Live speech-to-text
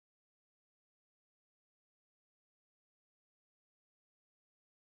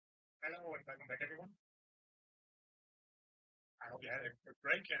Hello and welcome back, everyone. I hope you had a good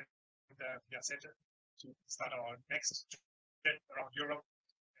break and we are set to start our next trip around Europe.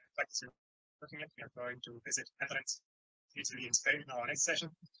 Like you're looking at, we are going to visit Netherlands, Italy, and Spain in our next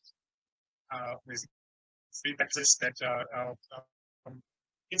session with 3 packages that are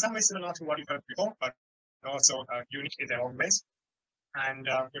in some ways similar to what you've heard before, but also unique in their own ways. And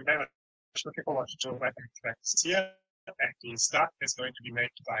we're very much looking forward to writing tracks here. And the start is going to be made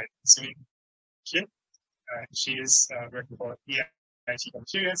by Sumi here. She is working for EIT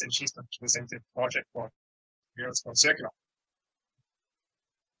Materials, and she's going to present the project for Girls for Circular.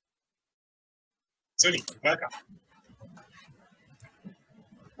 Sumi, welcome.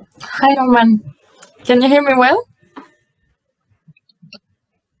 Hi, Roman. Can you hear me well?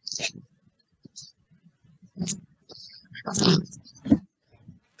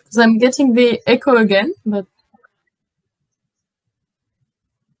 Because I'm getting the echo again, but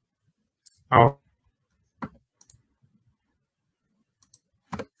oh.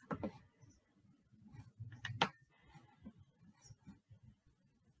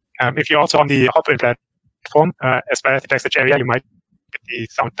 If you're also on the Hopin platform, as well as the text area, you might get the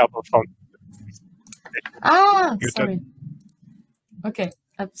sound double from. Sorry. Okay,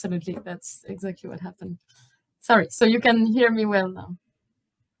 absolutely. That's exactly what happened. Sorry. So you can hear me well now.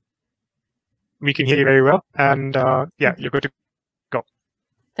 We can hear you very well, and yeah, you're good to go.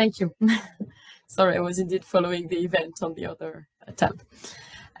 Thank you. Sorry, I was indeed following the event on the other tab.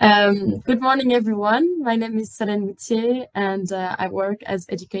 Good morning, everyone. My name is Selene Moutier, and I work as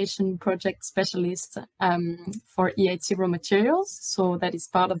education project specialist for EIT Raw Materials. So that is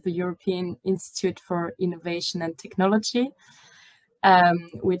part of the European Institute for Innovation and Technology,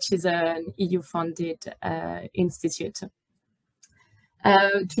 which is an EU-funded institute.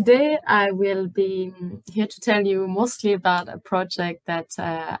 Today, I will be here to tell you mostly about a project that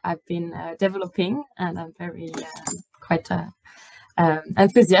I've been developing, and I'm very quite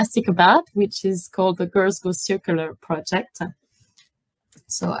enthusiastic about, which is called the Girls Go Circular project.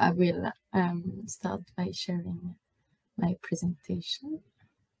 So I will start by sharing my presentation.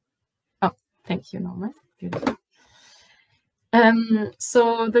 Oh, thank you, Norma. Beautiful.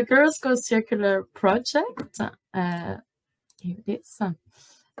 So the Girls Go Circular project, here it is,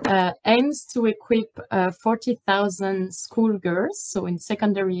 aims to equip 40,000 schoolgirls, so in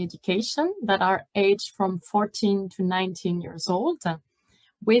secondary education, that are aged from 14 to 19 years old,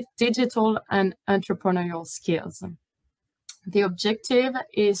 with digital and entrepreneurial skills. The objective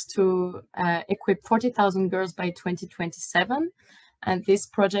is to equip 40,000 girls by 2027, and this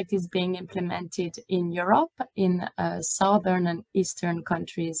project is being implemented in Europe, in southern and eastern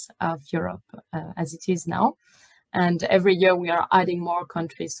countries of Europe, as it is now. And every year we are adding more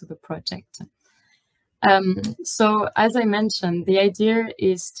countries to the project. So as I mentioned, the idea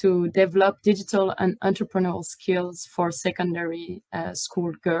is to develop digital and entrepreneurial skills for secondary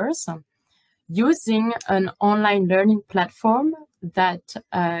school girls using an online learning platform that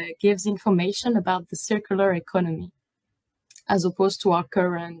gives information about the circular economy, as opposed to our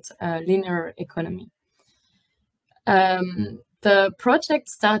current linear economy. The project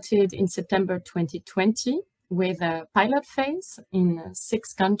started in September 2020 with a pilot phase in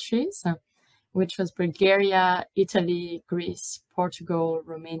 6 countries, which was Bulgaria, Italy, Greece, Portugal,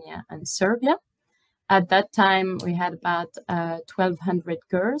 Romania, and Serbia. At that time, we had about 1,200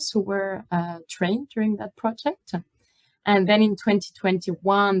 girls who were trained during that project. And then in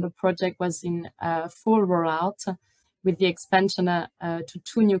 2021, the project was in full rollout with the expansion to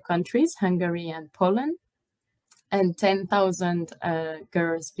 2 new countries, Hungary and Poland, and 10,000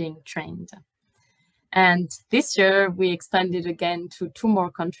 girls being trained. And this year, we expanded again to 2 more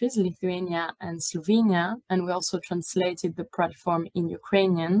countries, Lithuania and Slovenia, and we also translated the platform in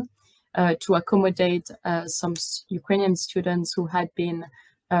Ukrainian to accommodate some Ukrainian students who had been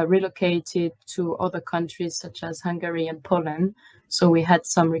relocated to other countries such as Hungary and Poland. So we had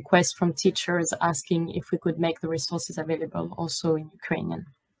some requests from teachers asking if we could make the resources available also in Ukrainian.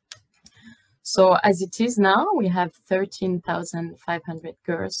 So as it is now, we have 13,500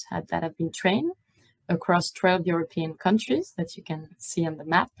 girls that have been trained across 12 European countries that you can see on the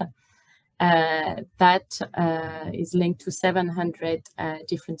map. That is linked to 700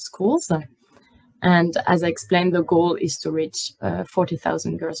 different schools. And as I explained, the goal is to reach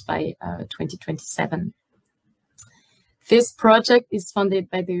 40,000 girls by 2027. This project is funded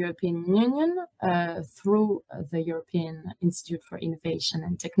by the European Union through the European Institute for Innovation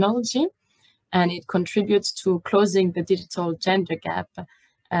and Technology, and it contributes to closing the digital gender gap.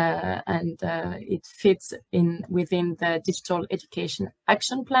 It fits within the Digital Education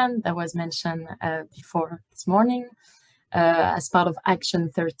Action Plan that was mentioned before this morning, as part of Action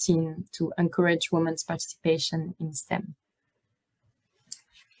 13 to encourage women's participation in STEM.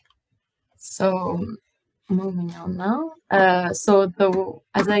 So moving on now. As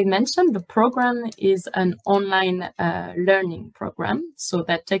I mentioned, the program is an online learning program. So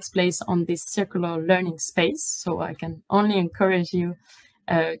that takes place on this circular learning space. So I can only encourage you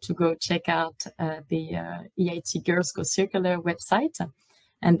to go check out the EIT Girls Go Circular website.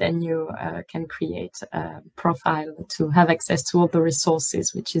 And then you can create a profile to have access to all the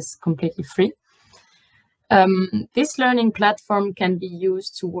resources, which is completely free. This learning platform can be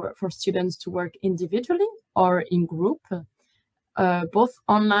used to work for students to work individually or in group, both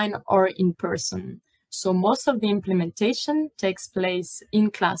online or in person. So most of the implementation takes place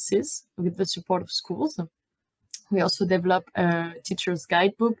in classes with the support of schools. We also develop a teacher's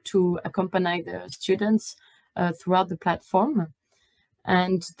guidebook to accompany the students throughout the platform.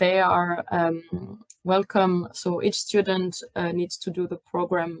 And they are welcome. So each student needs to do the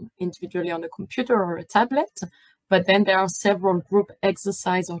program individually on a computer or a tablet, but then there are several group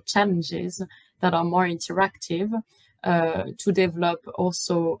exercises or challenges that are more interactive to develop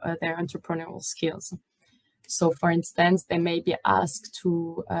also their entrepreneurial skills. So for instance, they may be asked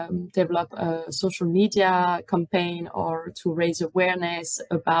to develop a social media campaign or to raise awareness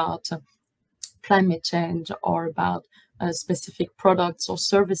about climate change or about specific products or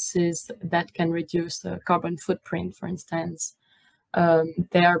services that can reduce the carbon footprint, for instance.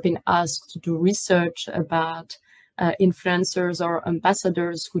 They are being asked to do research about influencers or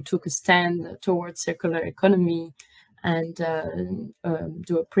ambassadors who took a stand towards circular economy and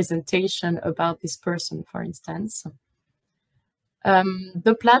do a presentation about this person, for instance.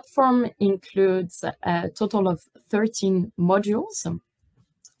 The platform includes a total of 13 modules.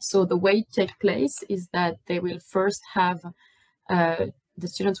 So the way it takes place is that they will first have, the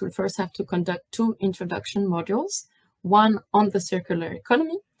students will first have to conduct 2 introduction modules, one on the circular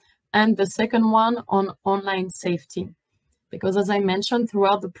economy and the second one on online safety. Because as I mentioned,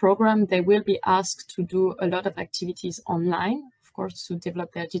 throughout the program, they will be asked to do a lot of activities online, of course, to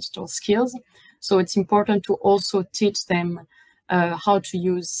develop their digital skills. So it's important to also teach them how to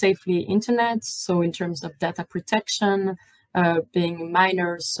use safely internet. So in terms of data protection, being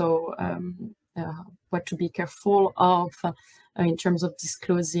minors, so what to be careful of in terms of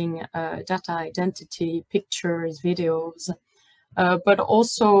disclosing data identity, pictures, videos, but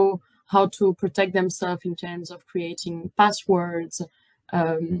also how to protect themselves in terms of creating passwords,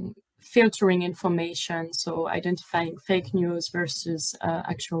 filtering information, so identifying fake news versus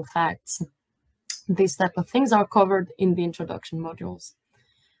actual facts. These type of things are covered in the introduction modules.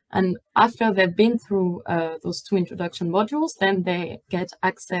 And after they've been through those 2 introduction modules, then they get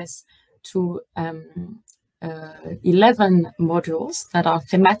access to 11 modules that are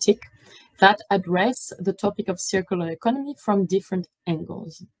thematic, that address the topic of circular economy from different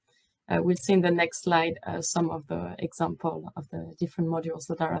angles. We'll see in the next slide some of the example of the different modules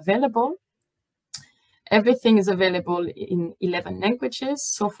that are available. Everything is available in 11 languages.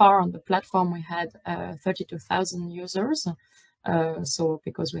 So far on the platform, we had 32,000 users. So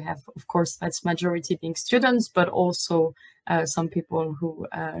because we have, of course, that's majority being students, but also some people who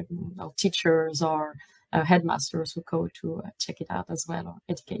are teachers or headmasters who go to check it out as well, or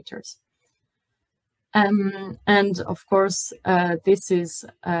educators. And of course, this is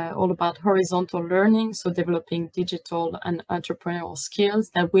all about horizontal learning, so developing digital and entrepreneurial skills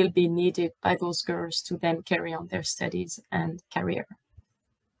that will be needed by those girls to then carry on their studies and career.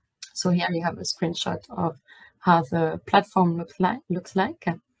 So here you have a screenshot of how the platform looks like.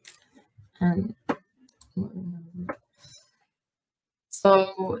 And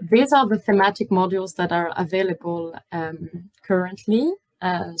so these are the thematic modules that are available currently.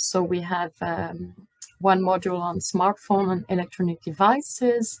 So we have one module on smartphone and electronic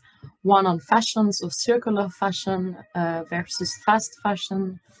devices, one on fashion, so circular fashion versus fast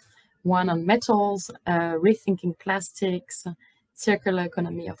fashion, one on metals, rethinking plastics, circular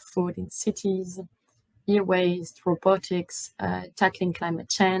economy of food in cities, e-waste, robotics, tackling climate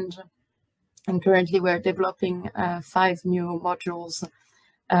change. And currently we're developing 5 new modules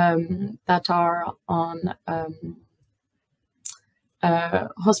that are on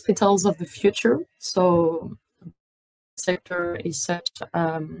hospitals of the future. So the sector is such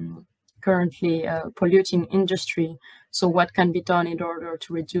currently polluting industry. So what can be done in order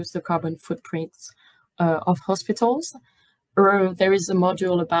to reduce the carbon footprints of hospitals? There is a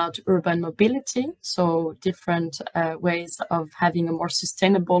module about urban mobility, so different ways of having a more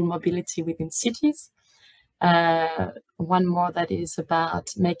sustainable mobility within cities. One more that is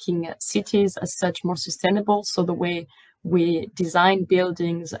about making cities as such more sustainable, so the way we design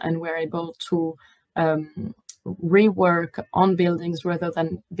buildings and we're able to rework on buildings rather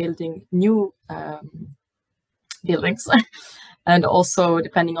than building new buildings. And also,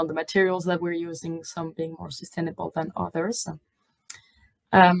 depending on the materials that we're using, some being more sustainable than others.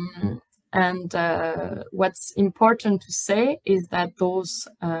 And what's important to say is that those,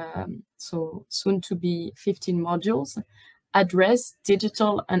 so soon to be 15 modules, address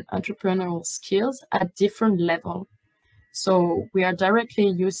digital and entrepreneurial skills at different levels. So we are directly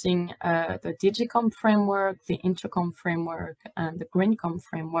using the DigComp framework, the EntreComp framework, and the GreenComp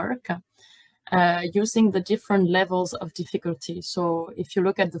framework, using the different levels of difficulty. So if you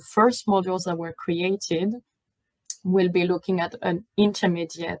look at the first modules that were created, we'll be looking at an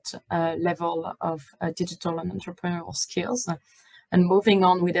intermediate level of digital and entrepreneurial skills. And moving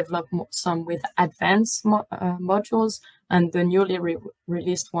on, we develop some with advanced modules, and the newly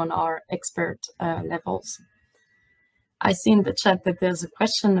released one are expert levels. I see in the chat that there's a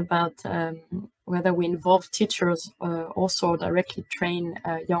question about whether we involve teachers also directly train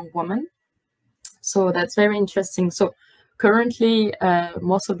young women. So that's very interesting. So currently,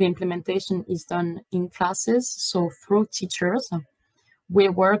 most of the implementation is done in classes, so through teachers. We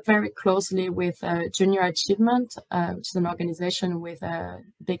work very closely with Junior Achievement, which is an organization with a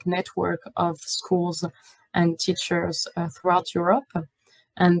big network of schools and teachers throughout Europe.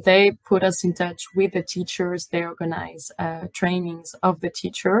 And they put us in touch with the teachers. They organize trainings of the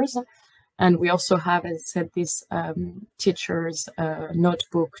teachers. And we also have, as I said, this teacher's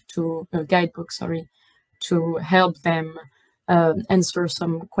guidebook, to help them answer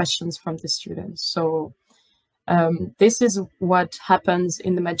some questions from the students. So this is what happens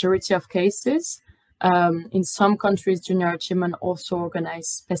in the majority of cases. In some countries, Junior Achievement also organize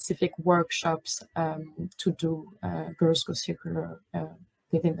specific workshops to do Girls Go Circular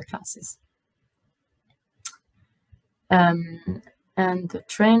within the classes. And the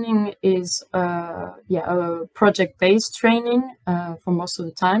training is a project-based training for most of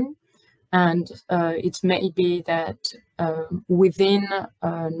the time. And it may be that within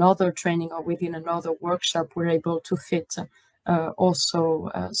another training or within another workshop, we're able to fit also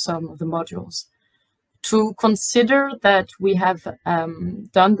some of the modules. To consider that we have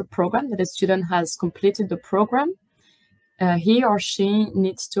done the program, that a student has completed the program, he or she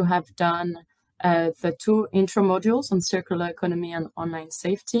needs to have done the 2 intro modules on circular economy and online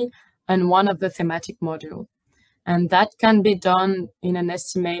safety, and one of the thematic module. And that can be done in an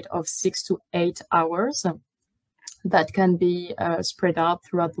estimate of 6 to 8 hours. That can be spread out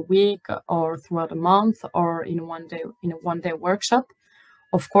throughout the week or throughout a month or in a one-day workshop.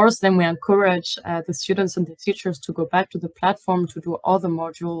 Of course, then we encourage the students and the teachers to go back to the platform to do all the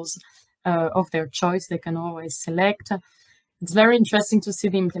modules of their choice. They can always select. It's very interesting to see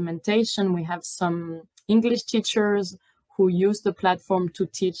the implementation. We have some English teachers who use the platform to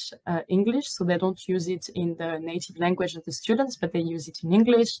teach English, so they don't use it in the native language of the students, but they use it in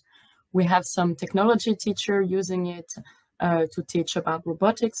English. We have some technology teacher using it to teach about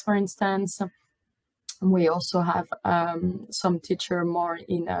robotics, for instance. We also have some teacher more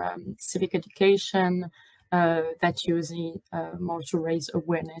in civic education that use it more to raise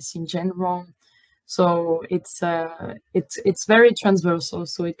awareness in general. So it's very transversal.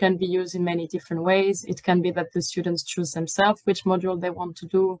 So it can be used in many different ways. It can be that the students choose themselves which module they want to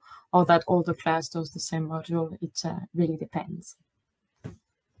do, or that all the class does the same module. It really depends.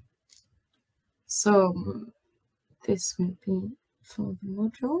 So this will be for the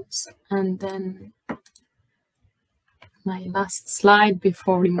modules. And then my last slide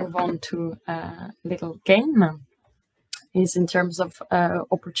before we move on to a little game is in terms of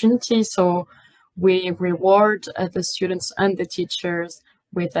opportunity. So we reward the students and the teachers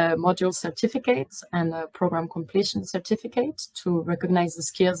with module certificates and a program completion certificate to recognize the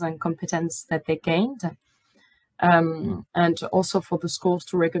skills and competence that they gained. And also for the schools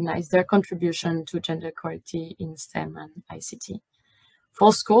to recognize their contribution to gender equality in STEM and ICT.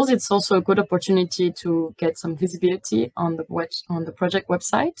 For schools, it's also a good opportunity to get some visibility on the project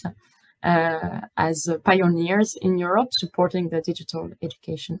website as pioneers in Europe supporting the Digital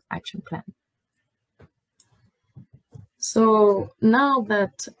Education Action Plan. So now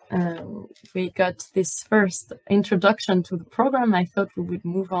that we got this first introduction to the program, I thought we would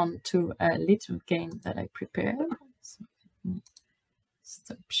move on to a little game that I prepared. So let me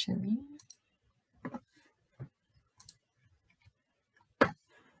stop sharing.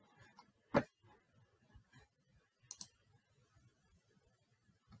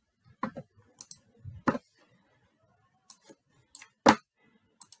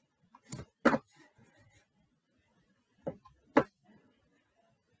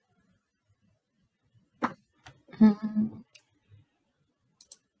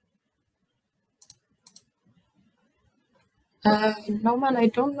 Norman, I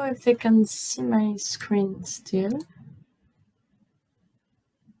don't know if they can see my screen still.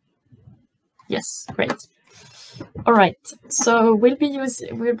 Yes, great. All right, so we'll be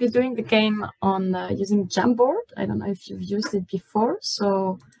doing the game on using Jamboard. I don't know if you've used it before.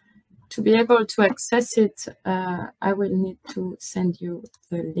 So to be able to access it, I will need to send you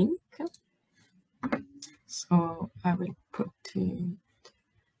the link. So I will put it.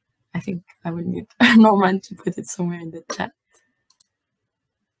 I think I will need Norman to put it somewhere in the chat.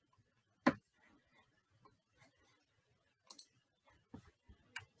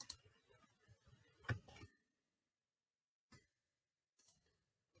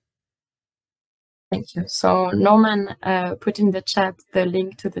 Thank you. So Norman put in the chat the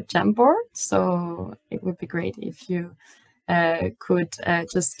link to the Jamboard. So it would be great if you could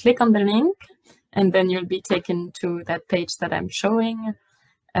just click on the link, and then you'll be taken to that page that I'm showing.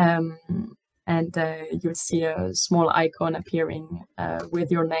 And you'll see a small icon appearing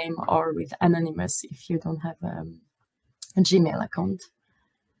with your name or with anonymous if you don't have a Gmail account.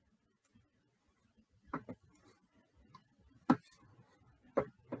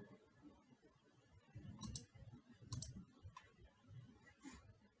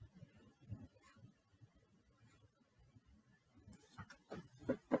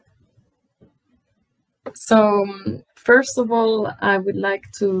 So first of all, I would like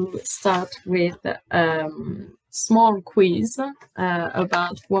to start with a small quiz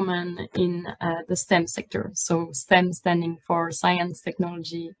about women in the STEM sector. So STEM standing for science,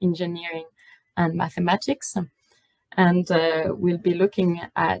 technology, engineering, and mathematics. And we'll be looking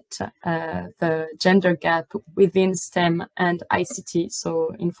at the gender gap within STEM and ICT,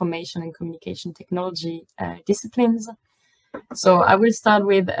 so information and communication technology disciplines. So I will start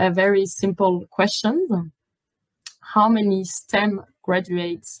with a very simple question. How many STEM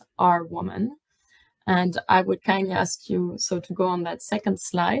graduates are women? And I would kindly ask you to go on that second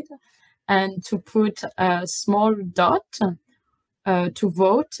slide and to put a small dot to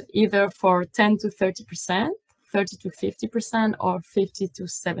vote either for 10 to 30%, 30 to 50%, or 50 to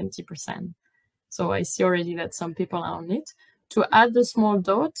 70%. So I see already that some people are on it. To add the small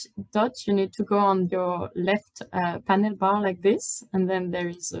dot, you need to go on your left panel bar like this, and then there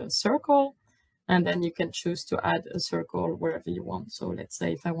is a circle, and then you can choose to add a circle wherever you want. So let's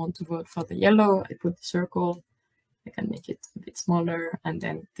say if I want to vote for the yellow, I put the circle, I can make it a bit smaller, and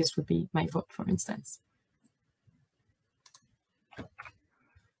then this would be my vote, for instance.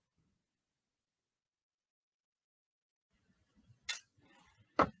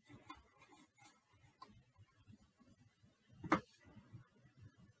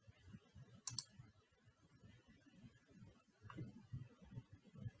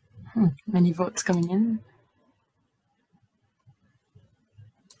 Many votes coming in.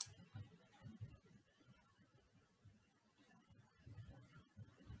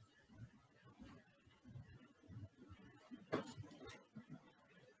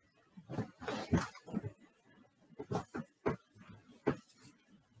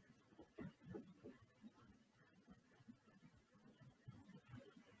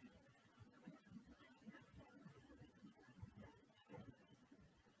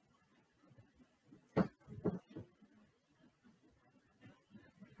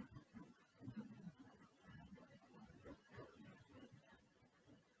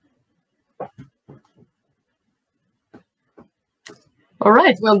 All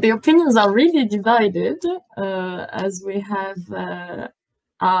right, well, the opinions are really divided as we have,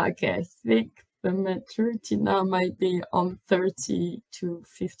 okay, I think the majority now might be on 30 to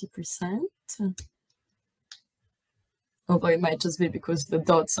 50%. Although it might just be because the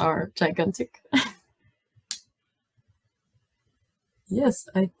dots are gigantic. Yes,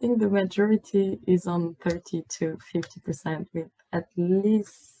 I think the majority is on 30 to 50% with at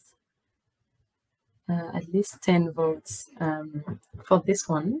least 10 votes for this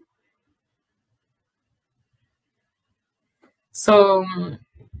one. So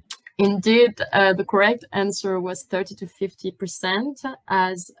indeed, the correct answer was 30 to 50%,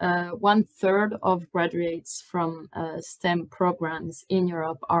 as 1/3 of graduates from STEM programs in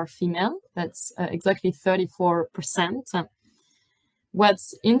Europe are female. That's exactly 34%.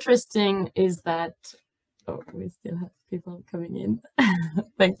 What's interesting is that, oh, we still have people coming in.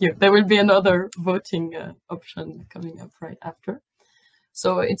 Thank you. There will be another voting option coming up right after.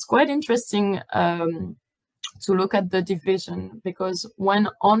 So it's quite interesting to look at the division, because when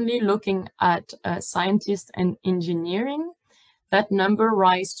only looking at scientists and engineering, that number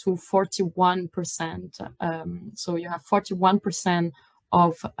rises to 41%. So you have 41%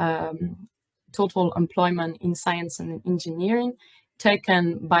 of total employment in science and engineering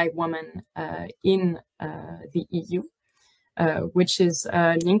taken by women in the EU. which is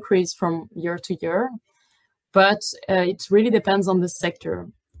an increase from year to year, but it really depends on the sector.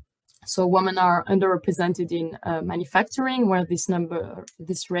 So women are underrepresented in manufacturing, where this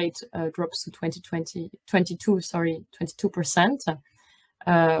rate drops to 22%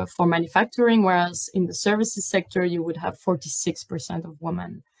 for manufacturing, whereas in the services sector, you would have 46% of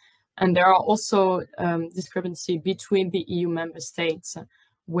women. And there are also discrepancy between the EU member states,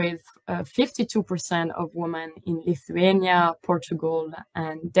 with 52% of women in Lithuania, Portugal,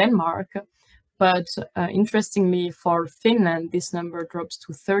 and Denmark. But interestingly, for Finland, this number drops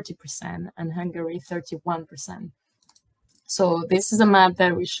to 30% and Hungary 31%. So this is a map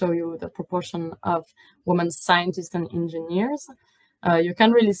that will show you the proportion of women scientists and engineers. You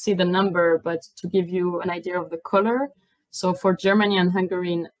can't really see the number, but to give you an idea of the color, so for Germany and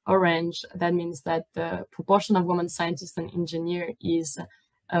Hungary in orange, that means that the proportion of women scientists and engineers is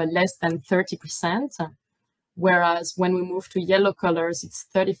less than 30%. Whereas when we move to yellow colors, it's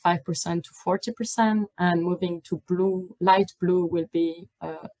 35% to 40%, and moving to blue, light blue will be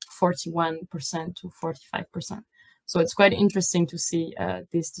 41% to 45%. So it's quite interesting to see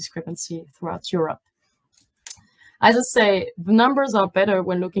this discrepancy throughout Europe. As I say, the numbers are better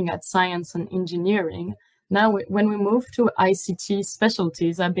when looking at science and engineering. Now, when we move to ICT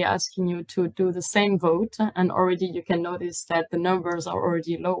specialties, I'll be asking you to do the same vote, and already you can notice that the numbers are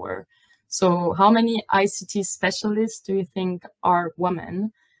already lower. So how many ICT specialists do you think are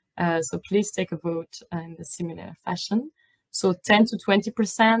women? So please take a vote in the similar fashion. So 10 to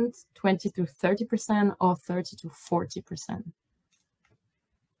 20%, 20 to 30%, or 30 to 40%.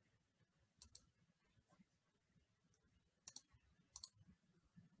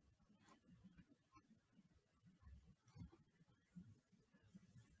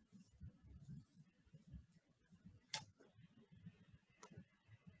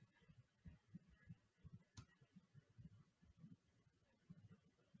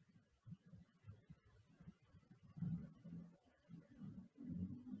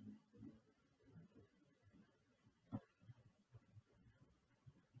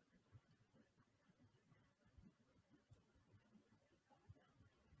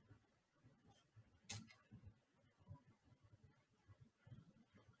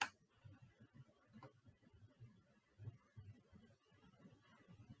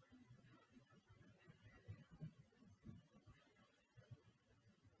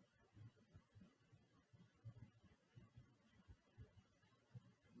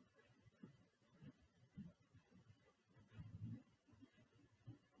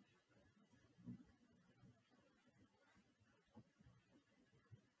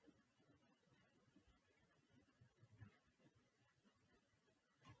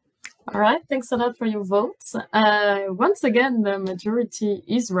 All right, thanks a lot for your votes. Once again, the majority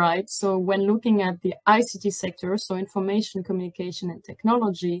is right. So when looking at the ICT sector, so information, communication, and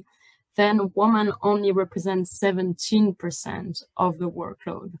technology, then women only represent 17% of the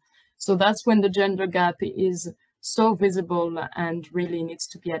workload. So that's when the gender gap is so visible and really needs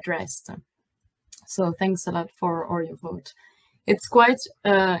to be addressed. So thanks a lot for all your vote. It's quite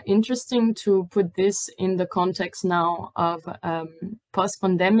interesting to put this in the context now of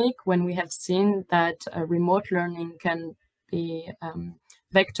post-pandemic, when we have seen that remote learning can be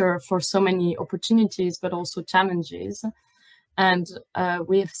vector for so many opportunities, but also challenges. And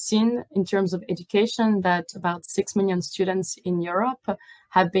we have seen in terms of education that about 6 million students in Europe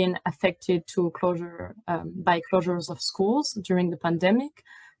have been affected to by closures of schools during the pandemic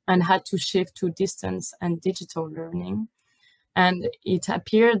and had to shift to distance and digital learning. And it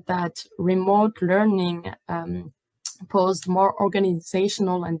appeared that remote learning posed more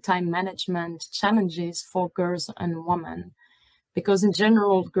organizational and time management challenges for girls and women, because in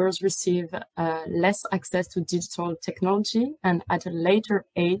general, girls receive less access to digital technology and at a later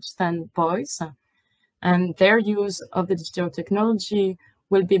age than boys. And their use of the digital technology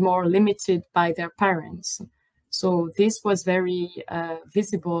will be more limited by their parents. So this was very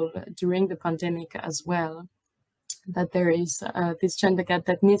visible during the pandemic as well, that there is this gender gap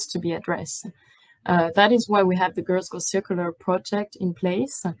that needs to be addressed. That is why we have the Girls Go Circular project in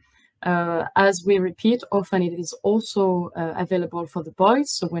place. As we repeat, often it is also available for the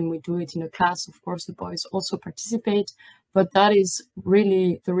boys. So when we do it in a class, of course, the boys also participate. But that is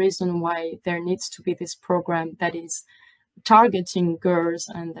really the reason why there needs to be this program that is targeting girls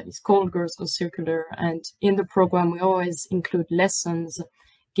and that is called Girls Go Circular. And in the program, we always include lessons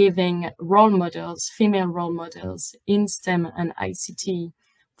giving role models, female role models in STEM and ICT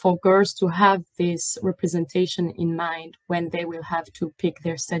for girls to have this representation in mind when they will have to pick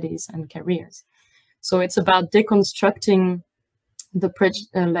their studies and careers. So it's about deconstructing the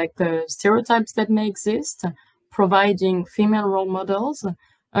stereotypes that may exist, providing female role models,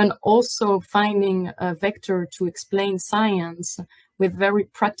 and also finding a vector to explain science with very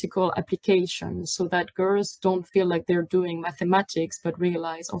practical applications, so that girls don't feel like they're doing mathematics but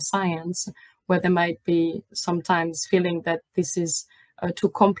realize, or science, where they might be sometimes feeling that this is too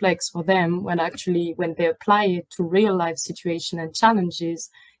complex for them, when actually when they apply it to real life situation and challenges,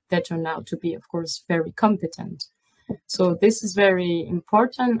 they turn out to be, of course, very competent. So this is very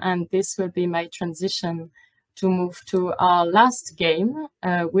important, and this will be my transition to move to our last game,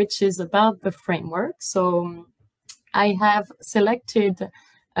 which is about the framework. So I have selected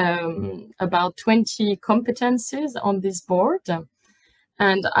about 20 competencies on this board,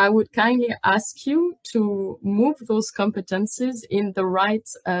 and I would kindly ask you to move those competencies in the right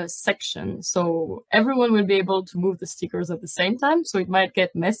section. So everyone will be able to move the stickers at the same time, so it might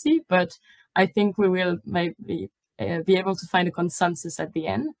get messy, but I think we will maybe be able to find a consensus at the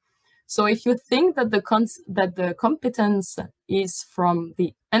end. So if you think that the competence is from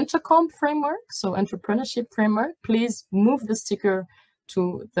the EntreComp framework, so entrepreneurship framework, please move the sticker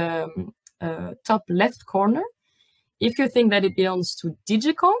to the top left corner. If you think that it belongs to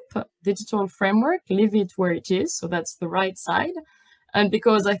DigComp, digital framework, leave it where it is, so that's the right side. And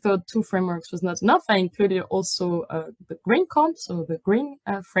because I thought 2 frameworks was not enough, I included also the GreenComp, so the green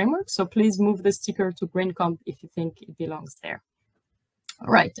framework. So please move the sticker to GreenComp if you think it belongs there.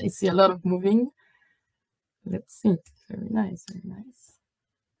 All right, I see a lot of moving. Let's see. Very nice, very nice.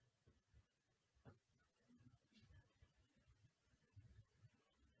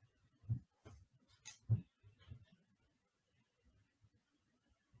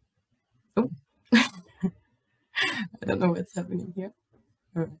 Oh, I don't know what's happening here.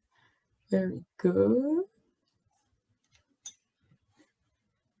 All right. Very good.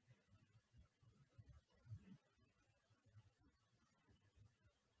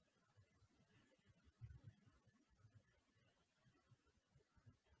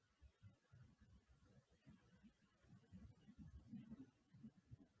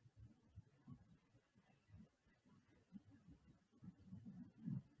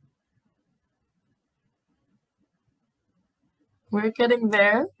 We're getting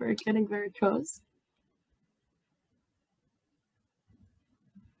there. We're getting very close.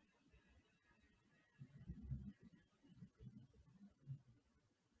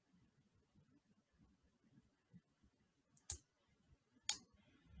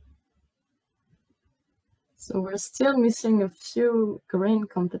 So we're still missing a few green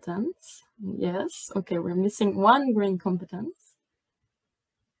competence. Yes, okay, we're missing 1 green competence.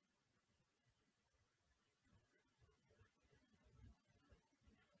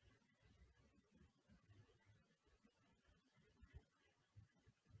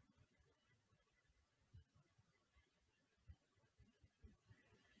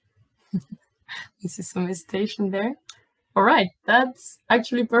 This is some hesitation there. All right, that's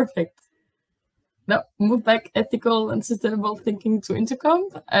actually perfect. Now move back ethical and sustainable thinking to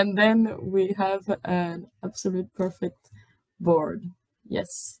EntreComp, and then we have an absolute perfect board.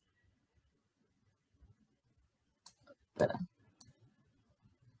 Yes.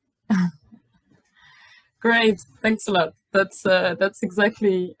 Great, thanks a lot. That's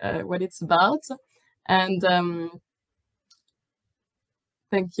exactly what it's about, and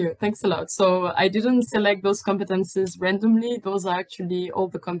thank you. Thanks a lot. So I didn't select those competencies randomly. Those are actually all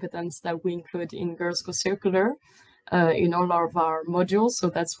the competences that we include in Girls Go Circular in all of our modules. So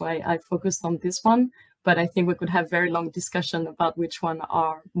that's why I focused on this one. But I think we could have very long discussion about which one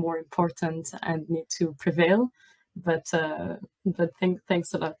are more important and need to prevail. But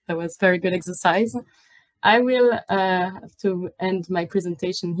thanks a lot. That was very good exercise. I will have to end my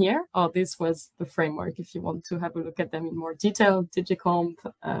presentation here. Oh, this was the framework. If you want to have a look at them in more detail, DigComp,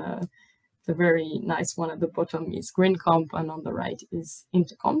 the very nice one at the bottom is GreenComp, and on the right is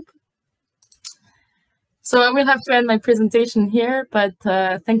EntreComp. So I will have to end my presentation here, but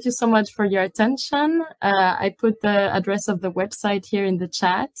thank you so much for your attention. I put the address of the website here in the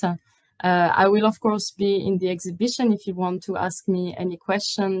chat. I will, of course, be in the exhibition if you want to ask me any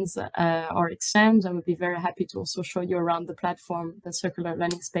questions or exchange. I would be very happy to also show you around the platform, the Circular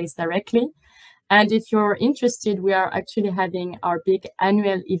Learning Space directly. And if you're interested, we are actually having our big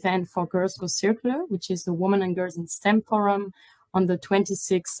annual event for Girls Go Circular, which is the Women and Girls in STEM Forum on the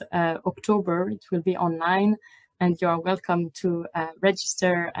 26th October. It will be online, and you are welcome to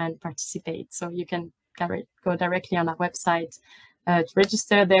register and participate. So you can go directly on our website to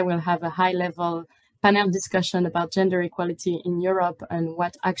register. There we'll have a high-level panel discussion about gender equality in Europe and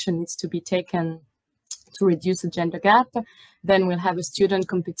what action needs to be taken to reduce the gender gap. Then we'll have a student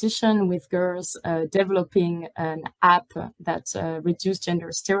competition with girls developing an app that reduces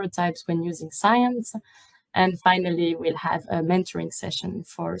gender stereotypes when using science. And finally, we'll have a mentoring session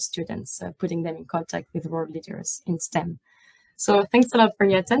for students, putting them in contact with world leaders in STEM. So thanks a lot for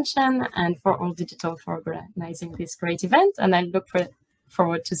your attention and for all2Digital for organizing this great event. And I look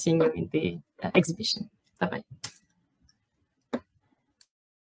forward to seeing you in the exhibition. Bye-bye.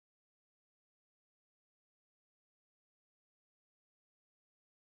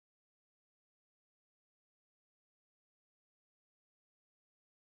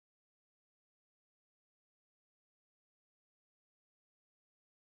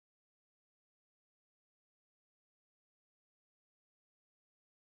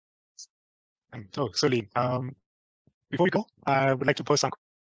 So, Celine, before we go, I would like to pose some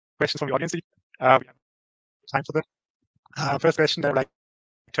questions from the audience. We have time for them. First question that I would like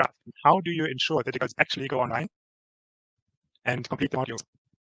to ask, how do you ensure that the girls actually go online and complete the modules?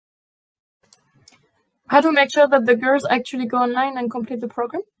 How to make sure that the girls actually go online and complete the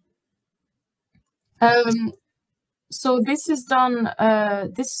program? So this is done.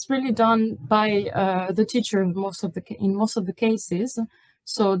 This is really done by the teacher in most of the cases.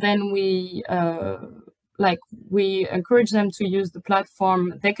 So then we encourage them to use the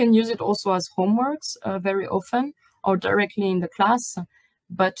platform. They can use it also as homeworks very often or directly in the class.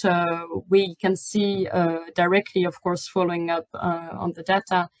 But we can see directly, of course, following up on the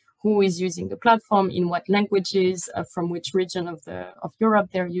data, who is using the platform, in what languages, from which region of Europe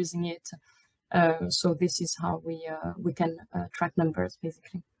they're using it. So this is how we can track numbers,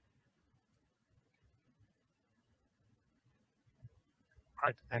 basically.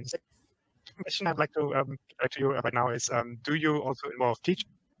 Right. And the second question I'd like to direct to you right now is, do you also involve teachers,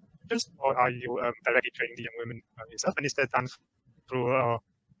 or are you directly training the young women yourself? And is that done through,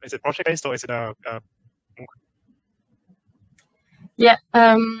 is it project-based, or is it a Yeah,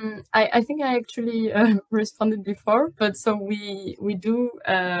 I think I actually responded before, but so we do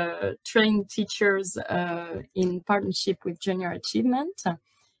train teachers in partnership with Junior Achievement.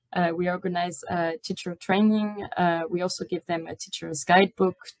 We organize teacher training. We also give them a teacher's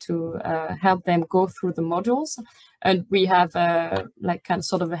guidebook to help them go through the modules. And we have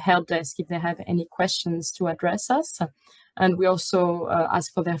sort of a help desk if they have any questions to address us. And we also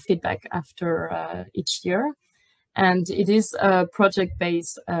ask for their feedback after each year. And it is a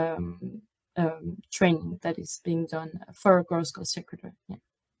project-based training that is being done for Girls Go Circular. Yeah.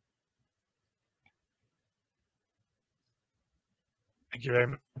 Thank you very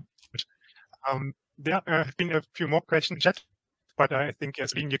much. There have been a few more questions in chat, but I think,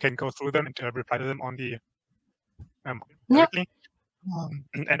 Celine, you can go through them and reply to them on the directly.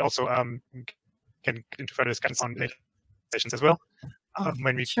 And also can get into further discussions on later sessions as well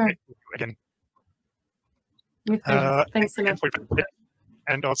when we Sure. again. Thanks a lot.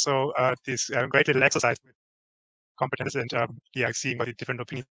 And also this great little exercise with competence and seeing what the different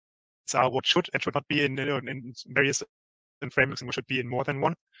opinions are, what should and should not be in various frameworks, and what should be in more than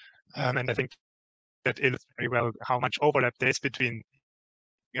one. And I think that illustrates very well how much overlap there is between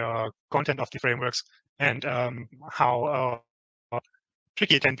content of the frameworks and how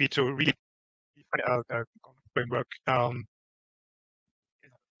tricky it can be to really define a framework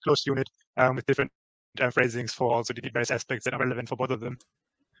closed unit with different phrasings for also the various aspects that are relevant for both of them,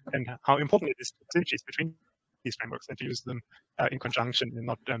 and how important it is to synergies between these frameworks and to use them in conjunction and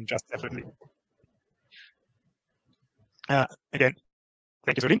not just separately. Again,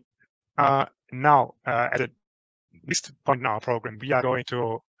 thank you, Celine. Now, at the next point in our program, we are going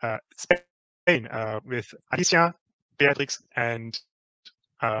to Spain with Alicia, Beatrix, and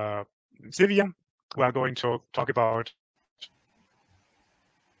Sylvia, who are going to talk about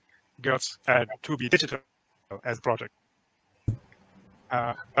Girls 2BDigital as a project.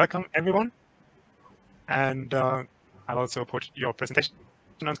 Welcome, everyone. And I'll also put your presentation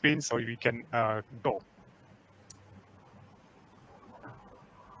on screen so we can go.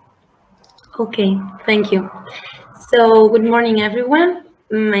 Okay, thank you. So good morning, everyone.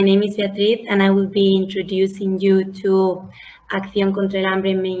 My name is Beatriz, and I will be introducing you to Acción contra el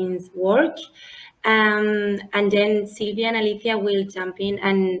Hambre Main's work. And then Sylvia and Alicia will jump in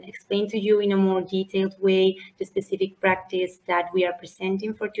and explain to you in a more detailed way the specific practice that we are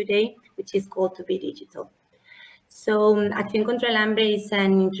presenting for today, which is called 2BDigital. So Acción contra el Hambre is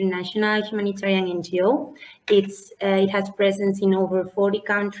an international humanitarian NGO. It has presence in over 40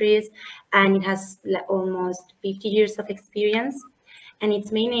 countries, and it has almost 50 years of experience. And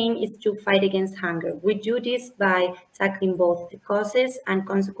its main aim is to fight against hunger. We do this by tackling both the causes and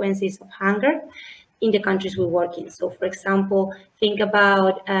consequences of hunger in the countries we work in. So, for example, think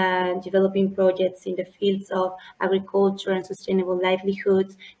about developing projects in the fields of agriculture and sustainable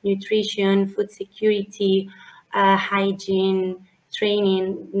livelihoods, nutrition, food security, hygiene,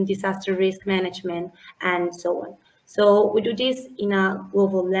 training, disaster risk management, and so on. So we do this in a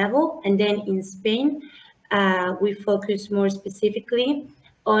global level, and then in Spain, we focus more specifically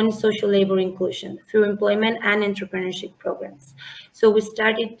on social labor inclusion through employment and entrepreneurship programs. So we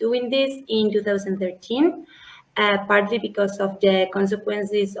started doing this in 2013, partly because of the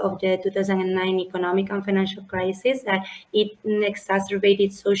consequences of the 2009 economic and financial crisis, that it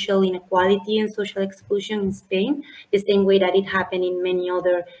exacerbated social inequality and social exclusion in Spain, the same way that it happened in many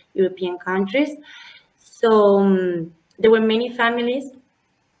other European countries. So there were many families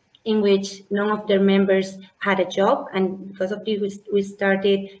in which none of their members had a job, and because of this, we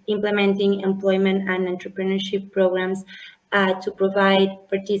started implementing employment and entrepreneurship programs to provide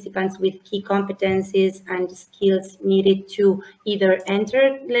participants with key competencies and skills needed to either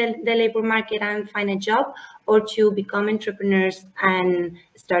enter the labor market and find a job, or to become entrepreneurs and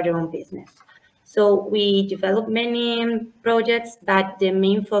start their own business. So we develop many projects, but the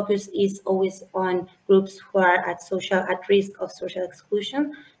main focus is always on groups who are at risk of social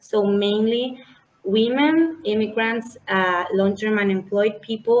exclusion. So mainly women, immigrants, long-term unemployed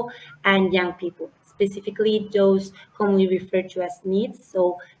people, and young people, specifically those whom we refer to as needs.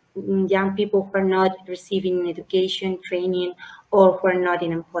 So young people who are not receiving education, training, or who are not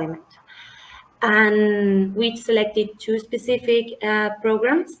in employment. And we selected two specific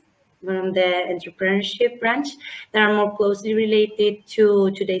programs from the entrepreneurship branch that are more closely related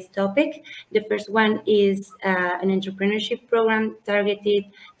to today's topic. The first one is an entrepreneurship program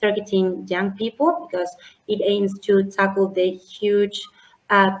targeting young people, because it aims to tackle the huge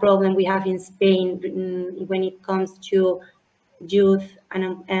problem we have in Spain when it comes to youth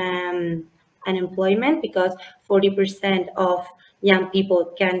unemployment, because 40% of young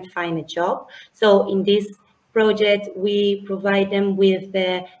people can't find a job. So in this project, we provide them with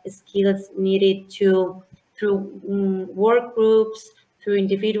the skills needed through work groups, through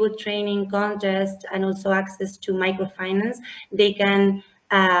individual training contests, and also access to microfinance. They can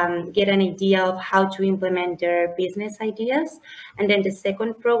get an idea of how to implement their business ideas. And then the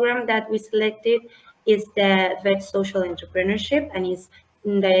second program that we selected is the VET Social Entrepreneurship, and is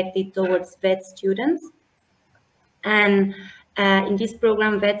directed towards VET students. And in this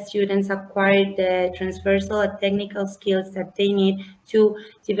program, VET students acquire the transversal and technical skills that they need to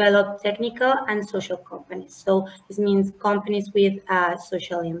develop technical and social companies. So this means companies with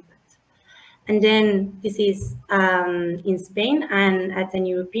social impact. And then this is in Spain, and at an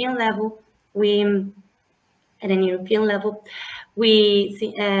European level, we lead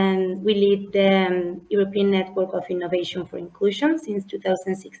the European Network of Innovation for Inclusion since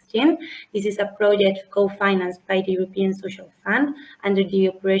 2016. This is a project co-financed by the European Social Fund under the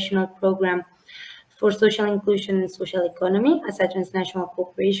operational program for social inclusion and social economy as a transnational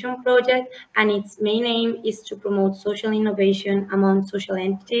cooperation project, and its main aim is to promote social innovation among social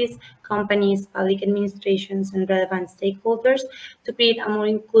entities, companies, public administrations, and relevant stakeholders to create a more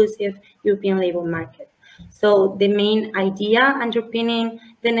inclusive European labor market. So the main idea underpinning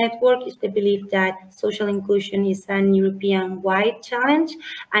the network is the belief that social inclusion is an European-wide challenge,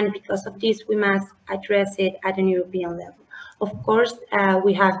 and because of this, we must address it at an European level. Of course,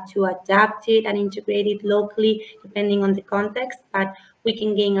 we have to adapt it and integrate it locally, depending on the context, but we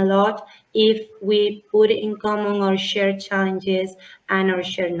can gain a lot if we put in common our shared challenges and our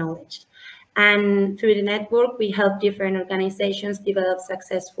shared knowledge. And through the network, we help different organizations develop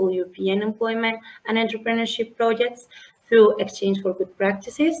successful European employment and entrepreneurship projects through exchange for good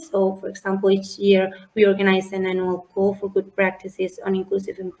practices. So, for example, each year we organize an annual call for good practices on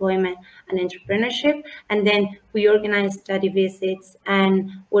inclusive employment and entrepreneurship, and then we organize study visits and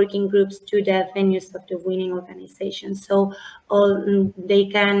working groups to the venues of the winning organizations. So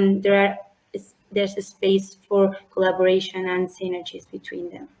there's a space for collaboration and synergies between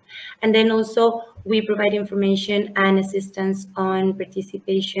them. And then also we provide information and assistance on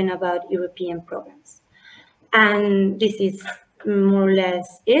participation about European programs. And this is more or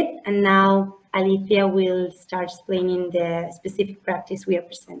less it. And now Alicia will start explaining the specific practice we are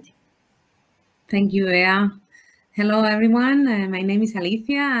presenting. Thank you, Ea. Hello, everyone. My name is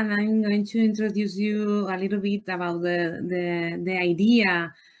Alicia, and I'm going to introduce you a little bit about the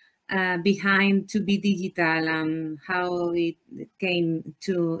idea behind 2BDigital and how it came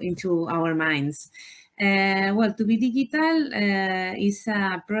into our minds. Well, 2BDigital is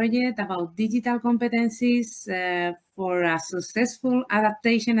a project about digital competencies for a successful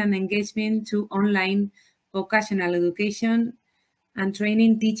adaptation and engagement to online vocational education and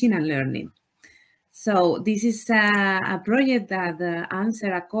training, teaching and learning. So this is a project that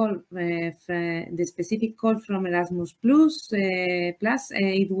answers a call, the specific call from Erasmus Plus.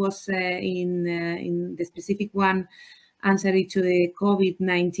 It was in the specific one answering to the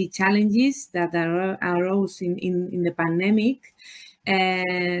COVID-19 challenges that arose in the pandemic.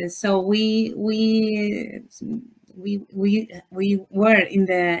 So we were in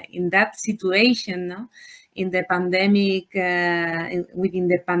that situation, no? In the pandemic, within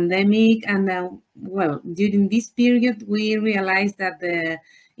the pandemic, and well, during this period, we realized that the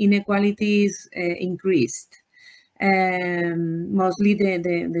inequalities increased. Mostly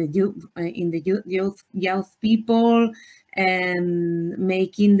the youth people, and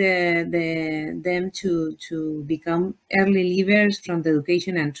making them to become early leavers from the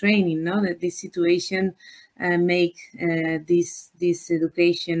education and training. No, that this situation make this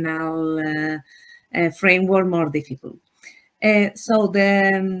educational framework more difficult. So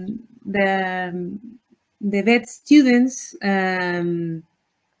the VET students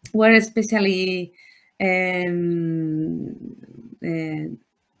were especially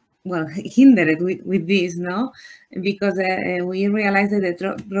well, hindered with this, no, because we realized that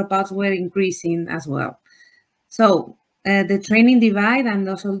the dropouts were increasing as well. So the training divide and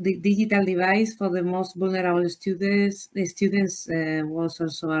also the digital divide for the most vulnerable students was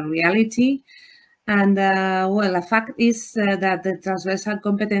also a reality. And well, a fact is that the transversal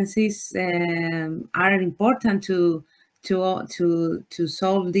competencies are important to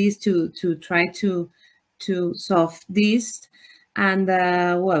solve this, to try to solve this. And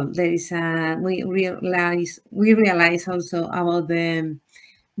well, there is we realize also about the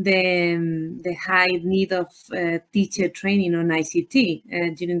high need of teacher training on ICT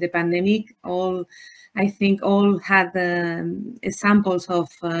during the pandemic. I think all had examples of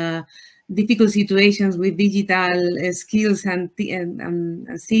difficult situations with digital skills, and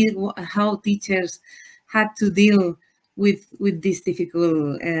see how teachers had to deal with these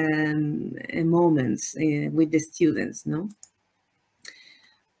difficult moments with the students, no?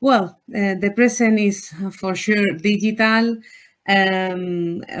 Well, the present is for sure digital.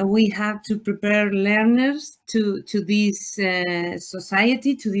 We have to prepare learners to this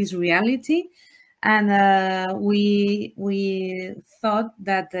society, to this reality. And we thought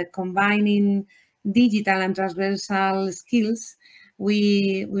that combining digital and transversal skills,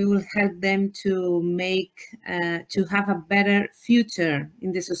 we will help them to make to have a better future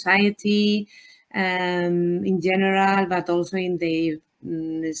in the society in general, but also in the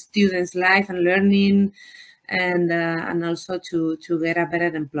students' life and learning, and also to get a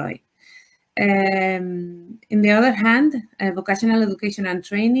better employee. On the other hand, vocational education and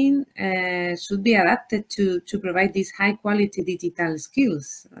training should be adapted to provide these high quality digital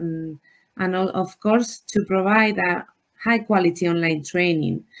skills, and of course to provide a high quality online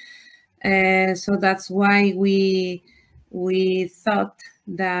training. So that's why we thought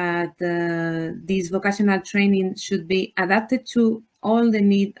that this vocational training should be adapted to all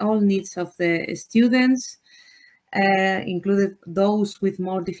needs of the students, included those with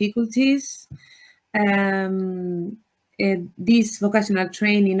more difficulties. This vocational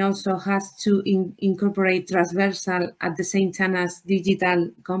training also has to incorporate transversal at the same time as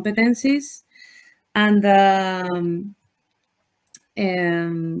digital competencies. And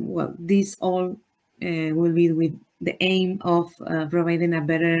well, this all will be with the aim of providing a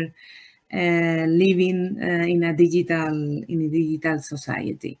better living in a digital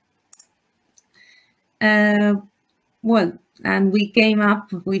society. Well, and we came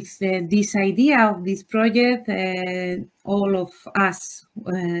up with this idea of this project. All of us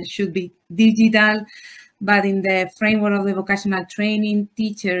should be digital, but in the framework of the vocational training,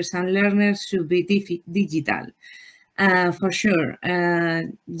 teachers and learners should be digital, for sure,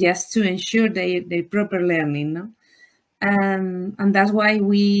 just to ensure their proper learning, no? And that's why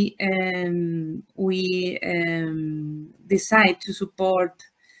we decide to support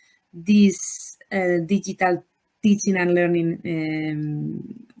this digital teaching and learning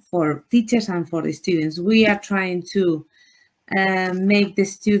for teachers and for the students. We are trying to make the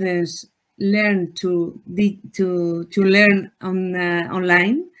students learn to learn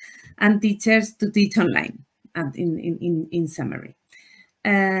online, and teachers to teach online. And in summary,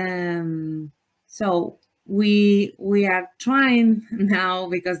 so we are trying now,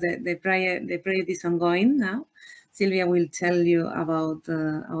 because the project is ongoing now. Silvia will tell you about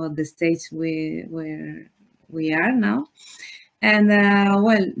the stage where we are now. And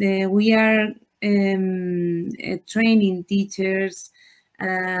well, we are training teachers.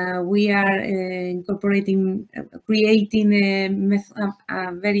 We are incorporating, creating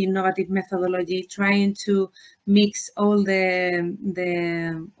a very innovative methodology, trying to mix all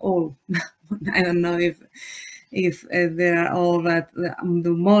I don't know if there are all, but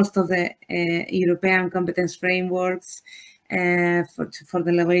the most of the European competence frameworks for the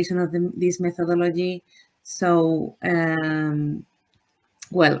elaboration of this methodology. So,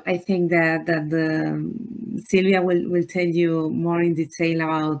 well, I think that Silvia will tell you more in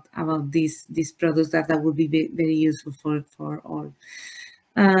detail about these products that will be very useful for all.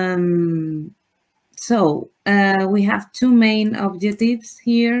 So we have two main objectives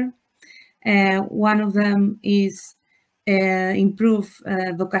here. One of them is improve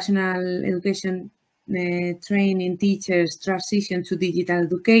vocational education training teachers transition to digital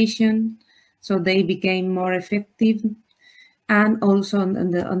education, so they became more effective, and also on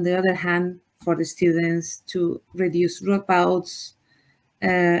the other hand, for the students to reduce dropouts,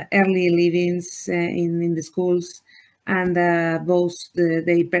 early leavings in the schools, and both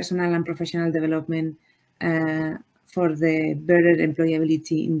the personal and professional development for the better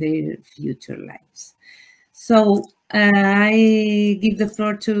employability in their future lives. So I give the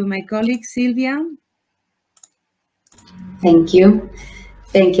floor to my colleague, Silvia. Thank you.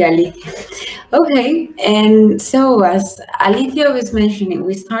 Thank you, Alicia. Okay, and so as Alicia was mentioning,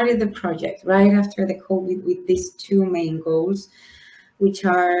 we started the project right after the COVID with these two main goals, which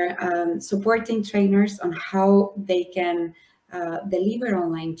are supporting trainers on how they can deliver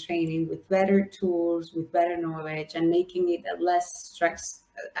online training with better tools, with better knowledge, and making it a less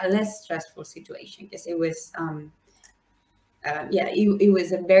stressful situation, because it was it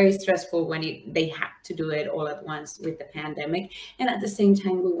was a very stressful when they had to do it all at once with the pandemic. And at the same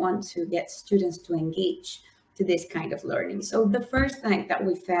time, we want to get students to engage to this kind of learning. So the first thing that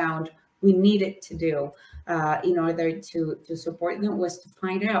we found we needed to do in order to support them was to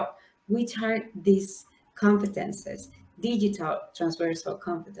find out which are these competences, digital transversal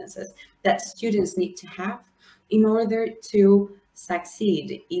competences that students need to have in order to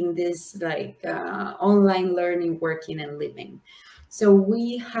succeed in this online learning, working and living. So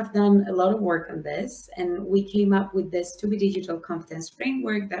we have done a lot of work on this, and we came up with this 2BDigital competence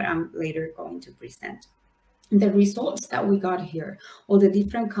framework that I'm later going to present. The results that we got here, all the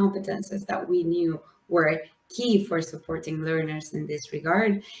different competences that we knew were key for supporting learners in this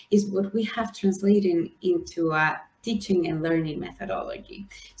regard, is what we have translated into a teaching and learning methodology.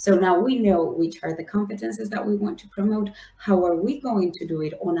 So now we know which are the competences that we want to promote. How are we going to do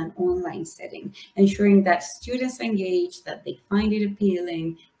it on an online setting, ensuring that students engage, that they find it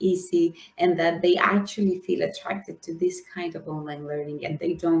appealing, easy, and that they actually feel attracted to this kind of online learning and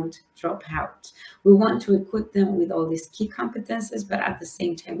they don't drop out. We want to equip them with all these key competences, but at the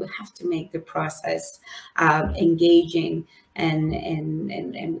same time, we have to make the process engaging and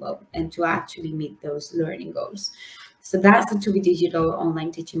to actually meet those learning goals. So that's the 2BDigital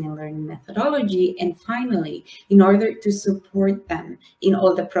online teaching and learning methodology. And finally, in order to support them in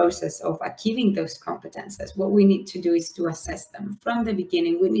all the process of achieving those competences, what we need to do is to assess them from the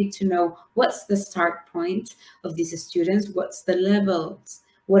beginning. We need to know what's the start point of these students, what's the levels,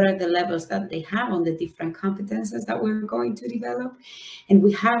 what are the levels that they have on the different competences that we're going to develop. And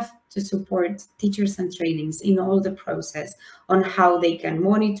we have to support teachers and trainings in all the process on how they can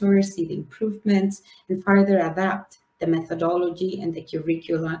monitor, see the improvements, and further adapt the methodology and the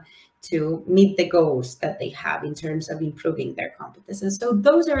curricula to meet the goals that they have in terms of improving their competences. So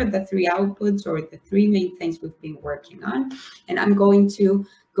those are the three outputs, or the three main things we've been working on. And I'm going to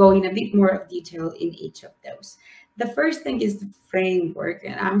go in a bit more of detail in each of those. The first thing is the framework,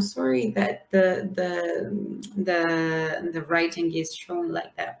 and I'm sorry that the writing is showing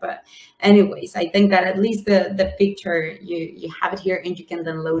like that, but anyways, I think that at least the picture, you have it here and you can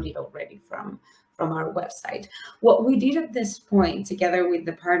then load it already from our website. What we did at this point, together with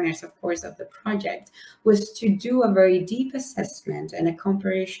the partners, of course, of the project, was to do a very deep assessment and a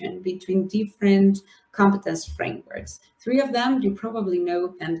comparison between different competence frameworks. Three of them, you probably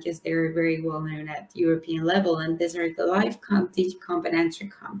know them because they're very well known at European level, and these are the DigComp, DigComp and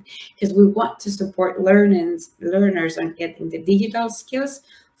EntreComp, because we want to support learners on getting the digital skills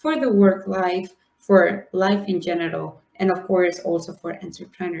for the work life, for life in general, and of course also for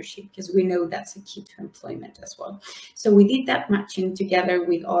entrepreneurship, because we know that's a key to employment as well. So we did that matching together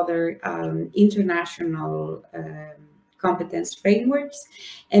with other international competence frameworks,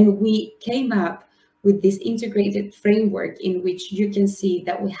 and we came up with this integrated framework in which you can see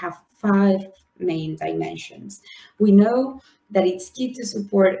that we have 5 main dimensions. We know that it's key to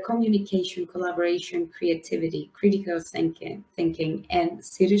support communication, collaboration, creativity, critical thinking, and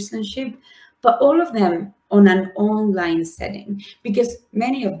citizenship, but all of them on an online setting, because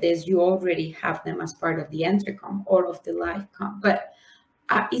many of these you already have them as part of the EntreComp or of the DigComp. But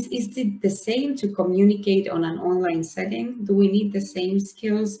is it the same to communicate on an online setting? Do we need the same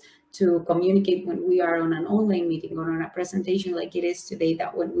skills to communicate when we are on an online meeting or on a presentation like it is today,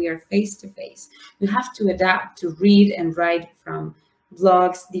 that when we are face to face? We have to adapt to read and write from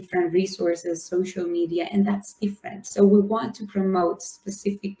blogs, different resources, social media, and that's different. So we want to promote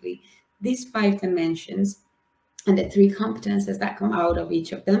specifically these 5 dimensions and the 3 competences that come out of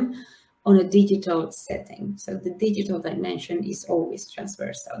each of them on a digital setting. So the digital dimension is always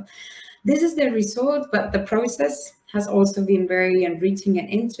transversal. This is the result, but the process has also been very enriching and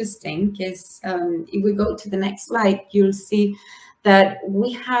interesting, because if we go to the next slide, you'll see that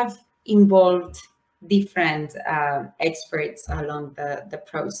we have involved different experts along the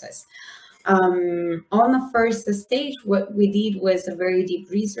process. On the first stage, what we did was a very deep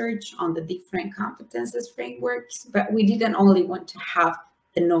research on the different competences frameworks, but we didn't only want to have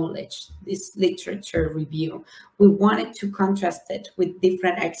the knowledge, this literature review. We wanted to contrast it with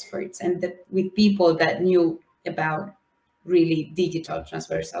different experts and with people that knew about really digital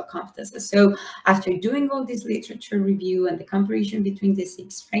transversal competences. So after doing all this literature review and the comparison between the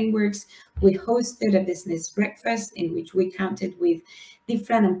 6 frameworks, we hosted a business breakfast in which we counted with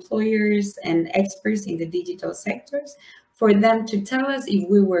different employers and experts in the digital sectors for them to tell us if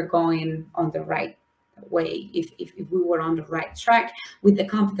we were going on the right way, if we were on the right track with the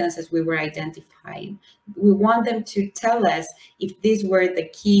competences we were identifying. We want them to tell us if these were the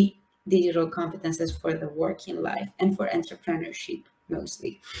key digital competences for the working life and for entrepreneurship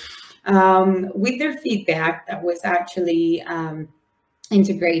mostly. With their feedback that was actually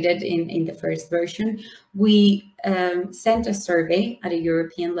integrated in the first version, we sent a survey at a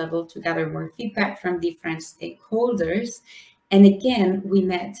European level to gather more feedback from different stakeholders. And again, we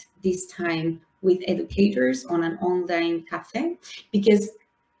met this time with educators on an online cafe, because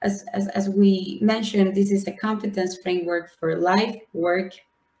as we mentioned, this is a competence framework for life, work,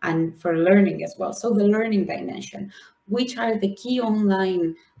 and for learning as well. So the learning dimension, which are the key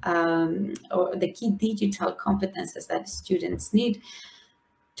online or the key digital competences that students need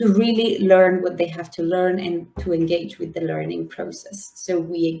to really learn what they have to learn and to engage with the learning process. So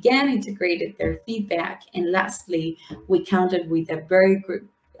we again integrated their feedback. And lastly, we counted with a very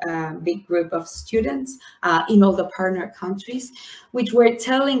big group of students in all the partner countries, which were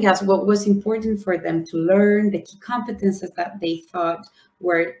telling us what was important for them to learn, the key competences that they thought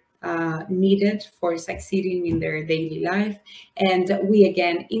were needed for succeeding in their daily life. And we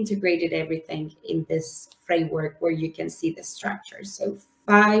again integrated everything in this framework where you can see the structure. So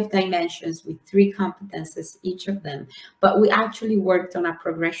 5 dimensions with 3 competences, each of them. But we actually worked on a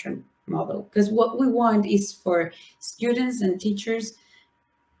progression model, because what we want is for students and teachers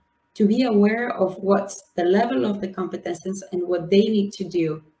to be aware of what's the level of the competences and what they need to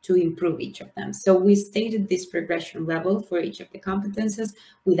do to improve each of them. So we stated this progression level for each of the competences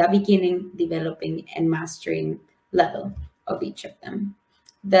with a beginning, developing, and mastering level of each of them.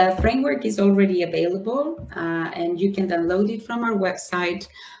 The framework is already available and you can download it from our website,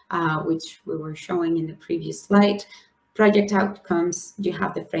 which we were showing in the previous slide. Project outcomes, you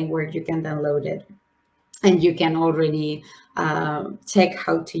have the framework, you can download it. And you can already check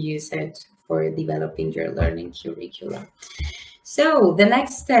how to use it for developing your learning curricula. So the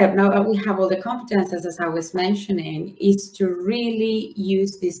next step, now that we have all the competences, as I was mentioning, is to really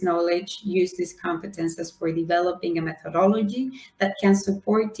use this knowledge, use these competences for developing a methodology that can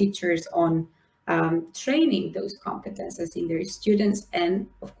support teachers on training those competences in their students, and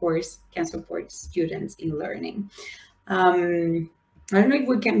of course, can support students in learning. I don't know if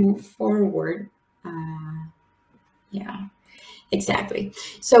we can move forward. Yeah, exactly.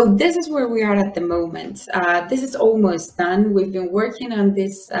 So this is where we are at the moment. This is almost done. We've been working on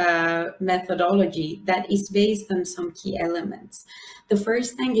this methodology that is based on some key elements. The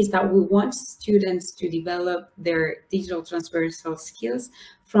first thing is that we want students to develop their digital transversal skills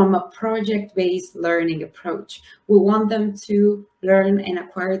from a project-based learning approach. We want them to learn and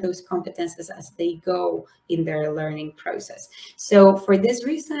acquire those competences as they go in their learning process. So for this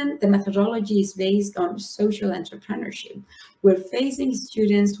reason, the methodology is based on social entrepreneurship. We're facing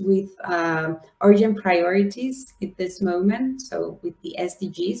students with urgent priorities at this moment. So with the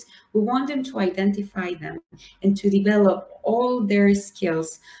SDGs, we want them to identify them and to develop all their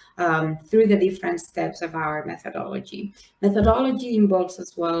skills through the different steps of our methodology. Methodology involves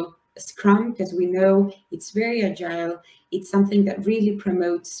as well Scrum, because we know it's very agile. It's something that really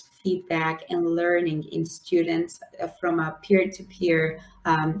promotes feedback and learning in students from a peer-to-peer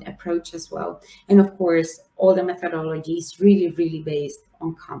approach as well. And of course, all the methodology is really, really based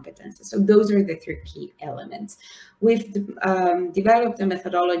on competences. So those are the 3 key elements. We've developed a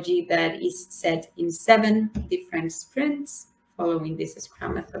methodology that is set in 7 different sprints, following this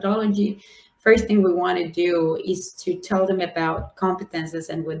Scrum methodology. first thing we want to do is to tell them about competences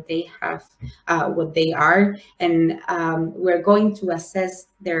and what they have, what they are, and we're going to assess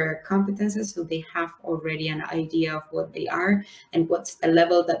their competences so they have already an idea of what they are and what's the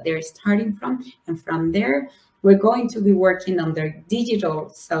level that they're starting from. And from there, we're going to be working on their digital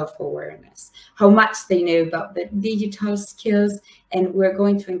self-awareness, how much they know about the digital skills, and we're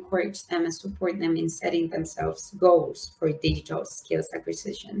going to encourage them and support them in setting themselves goals for digital skills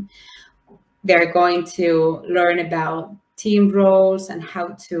acquisition. They're going to learn about team roles and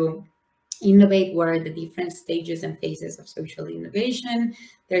how to innovate, what are the different stages and phases of social innovation.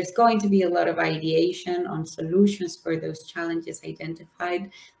 There's going to be a lot of ideation on solutions for those challenges identified.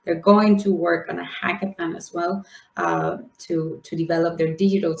 They're going to work on a hackathon as well to develop their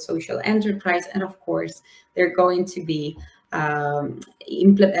digital social enterprise. And of course, they're going to be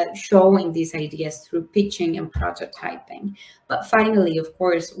showing these ideas through pitching and prototyping. But finally, of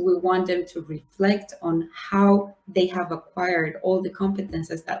course, we want them to reflect on how they have acquired all the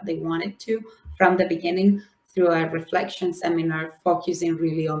competences that they wanted to from the beginning through a reflection seminar, focusing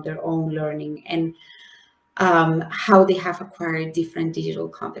really on their own learning and how they have acquired different digital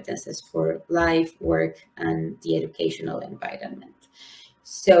competences for life, work, and the educational environment.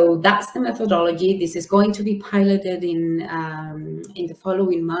 So that's the methodology. This is going to be piloted in the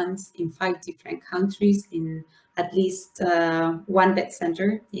following months in 5 different countries, in at least one vet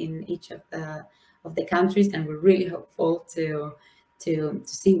center in each of the countries, and we're really hopeful to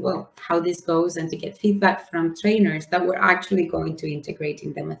see, well, how this goes and to get feedback from trainers that we're actually going to integrate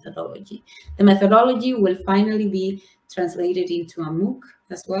in the methodology. The methodology will finally be translated into a MOOC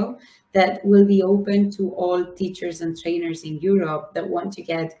as well, that will be open to all teachers and trainers in Europe that want to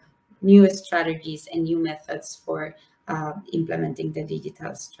get new strategies and new methods for implementing the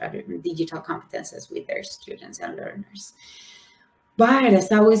digital competences with their students and learners. But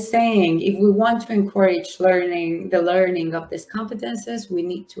as I was saying, if we want to encourage the learning of these competences, we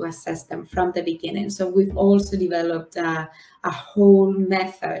need to assess them from the beginning. So we've also developed a whole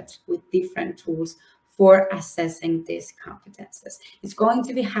method with different tools for assessing these competences. It's going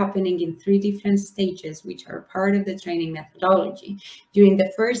to be happening in 3 different stages, which are part of the training methodology. During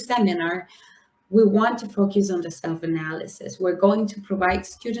the first seminar, we want to focus on the self-analysis. We're going to provide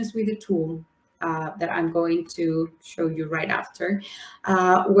students with a tool that I'm going to show you right after,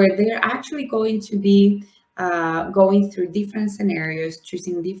 where they're actually going to be going through different scenarios,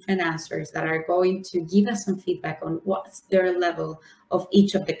 choosing different answers that are going to give us some feedback on what's their level of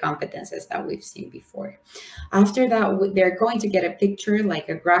each of the competences that we've seen before. After that, they're going to get a picture, like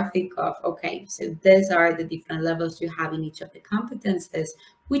a graphic of, okay, so these are the different levels you have in each of the competences.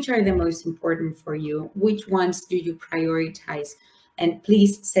 Which are the most important for you? Which ones do you prioritize? And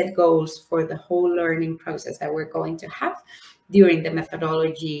please set goals for the whole learning process that we're going to have during the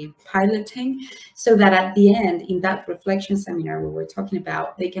methodology piloting, so that at the end, in that reflection seminar we were talking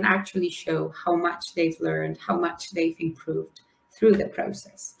about, they can actually show how much they've learned, how much they've improved through the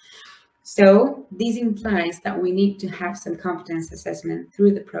process. So this implies that we need to have some competence assessment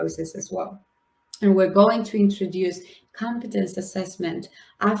through the process as well. And we're going to introduce competence assessment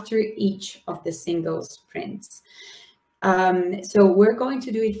after each of the single sprints. So we're going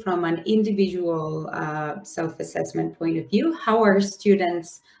to do it from an individual self-assessment point of view. How are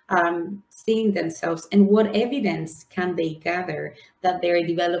students seeing themselves, and what evidence can they gather that they're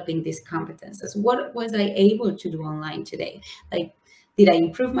developing these competences? What was I able to do online today? Like, did I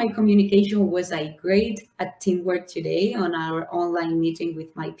improve my communication? Was I great at teamwork today on our online meeting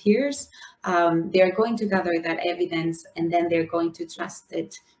with my peers? They're going to gather that evidence, and then they're going to trust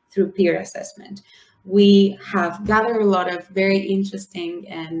it through peer assessment. We have gathered a lot of very interesting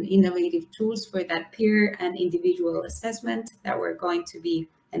and innovative tools for that peer and individual assessment that we're going to be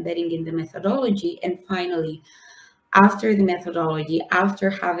embedding in the methodology. And finally, after the methodology,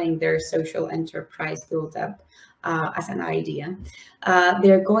 after having their social enterprise built up as an idea,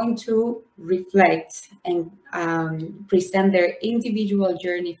 they're going to reflect and present their individual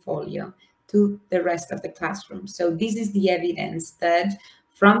journey folio to the rest of the classroom. So this is the evidence that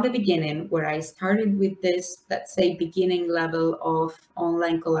from the beginning, where I started with this, let's say, beginning level of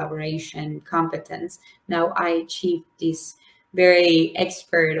online collaboration competence, now I achieved this very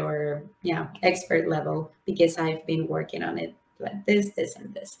expert level because I've been working on it like this,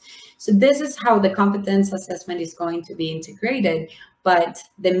 and this. So this is how the competence assessment is going to be integrated. But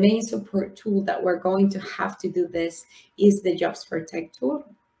the main support tool that we're going to have to do this is the Jobs for Tech tool.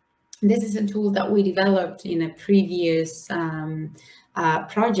 This is a tool that we developed in a previous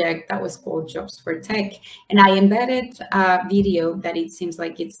project that was called Jobs for Tech, and I embedded a video that it seems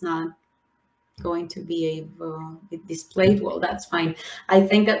like it's not going to be displayed, well, that's fine. I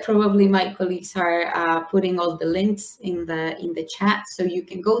think that probably my colleagues are putting all the links in the chat, so you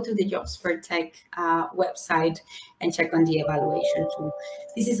can go to the Jobs for Tech website and check on the evaluation tool.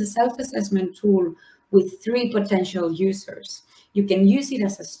 This is a self-assessment tool with 3 potential users. You can use it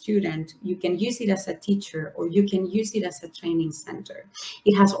as a student, you can use it as a teacher, or you can use it as a training center.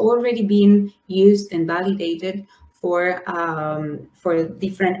 It has already been used and validated for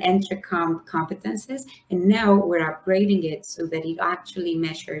different EntreComp competences, and now we're upgrading it so that it actually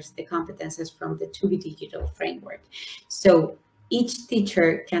measures the competences from the 2BDigital framework. So each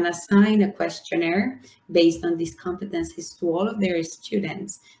teacher can assign a questionnaire based on these competencies to all of their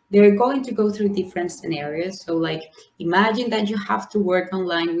students. They're going to go through different scenarios. So like, imagine that you have to work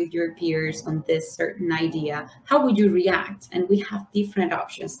online with your peers on this certain idea. How would you react? And we have different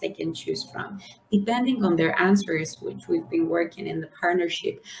options they can choose from. Depending on their answers, which we've been working in the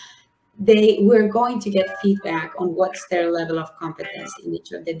partnership, we're going to get feedback on what's their level of competence in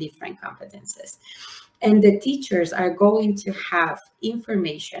each of the different competences. And the teachers are going to have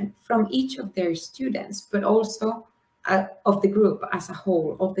information from each of their students, but also of the group as a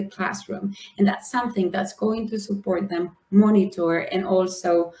whole, of the classroom. And that's something that's going to support them monitor and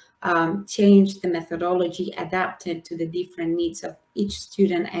also change the methodology adapted to the different needs of each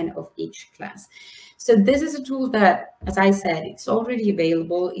student and of each class. So this is a tool that, as I said, it's already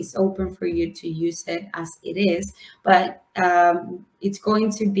available. It's open for you to use it as it is, but it's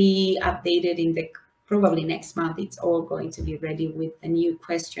going to be updated in the probably next month. It's all going to be ready with a new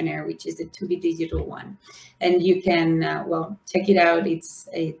questionnaire, which is the 2BDigital one. And you can, well, check it out. It's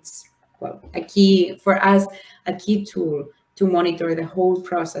well, a key for us, a key tool to monitor the whole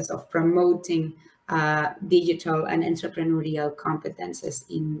process of promoting digital and entrepreneurial competences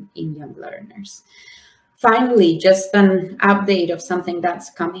in young learners. Finally, just an update of something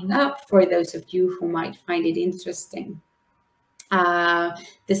that's coming up for those of you who might find it interesting. The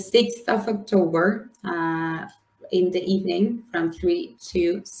 6th of October, in the evening from 3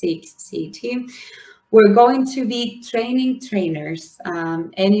 to 6 CET, we're going to be training trainers.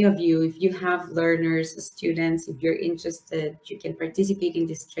 Any of you, if you have learners, students, if you're interested, you can participate in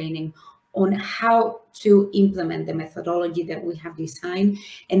this training on how to implement the methodology that we have designed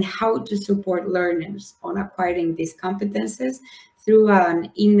and how to support learners on acquiring these competences through an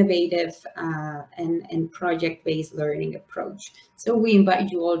innovative and project-based learning approach. So we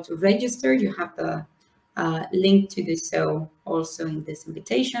invite you all to register. You have the link to do so also in this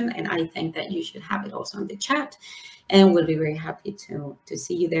invitation, and I think that you should have it also in the chat, and we'll be very happy to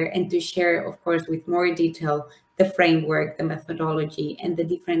see you there and to share, of course, with more detail the framework, the methodology, and the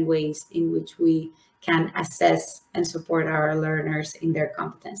different ways in which we can assess and support our learners in their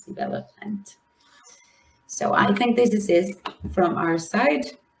competence development. So I think this is it from our side,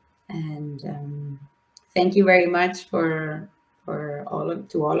 and thank you very much to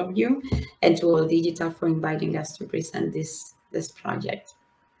all of you and to all Digital for inviting us to present this project.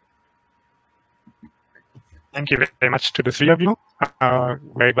 Thank you very much to the 3 of you.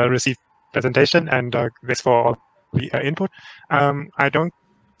 Very well received presentation, and thanks for all the input. I don't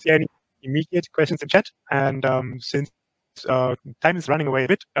see any immediate questions in chat, and since time is running away a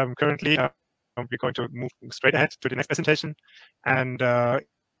bit, currently we're going to move straight ahead to the next presentation. And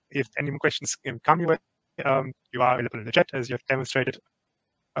if any more questions come your way, you are available in the chat, as you have demonstrated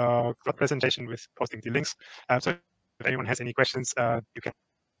the presentation with posting the links. So if anyone has any questions, you can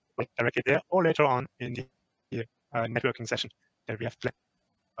direct it there, or later on in the networking session that we have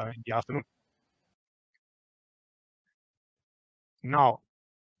planned in the afternoon. Now,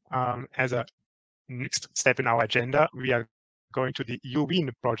 as a next step in our agenda, we are going to the WEEN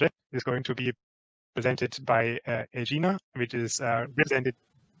project. It's going to be presented by Egina, which is represented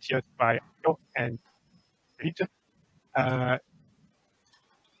here by Jo and Rita. Welcome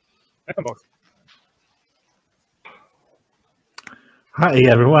both. Hi,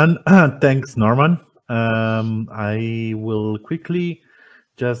 everyone. Thanks, Norman. I will quickly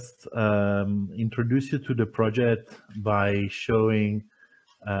just introduce you to the project by showing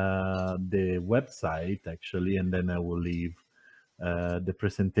the website, actually, and then I will leave the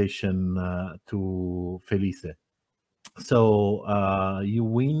presentation to Felice. So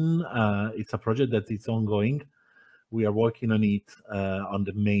WEEN, it's a project that is ongoing. We are working on it on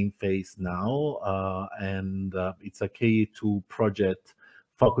the main phase now, and it's a K2 project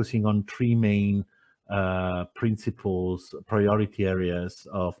focusing on 3 main principles, priority areas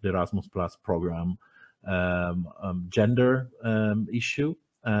of the Erasmus Plus program: gender issue,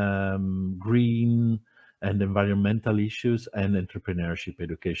 green and environmental issues, and entrepreneurship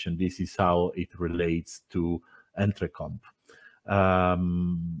education. This is how it relates to EntreComp.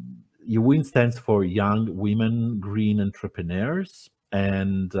 WEEN stands for Young Women Green Entrepreneurs,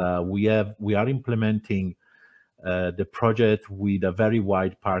 and we are implementing the project with a very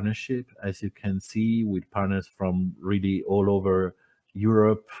wide partnership, as you can see, with partners from really all over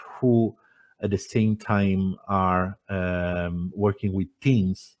Europe, who at the same time are working with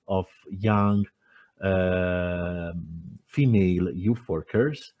teams of young female youth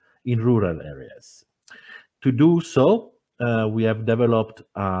workers in rural areas. To do so, we have developed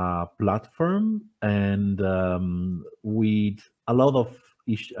a platform, and with a lot of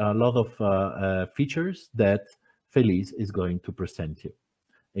features that Feliz is going to present you.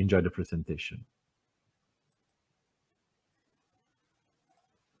 Enjoy the presentation.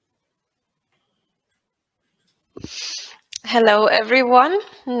 Hello, everyone.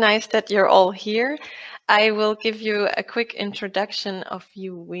 Nice that you're all here. I will give you a quick introduction of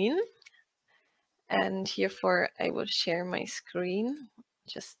WEEN. And herefore, I will share my screen.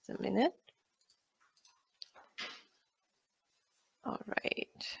 Just a minute. All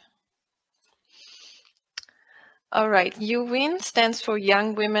right. All right. WEEN stands for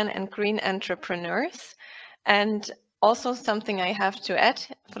Young Women and Green Entrepreneurs. And also something I have to add,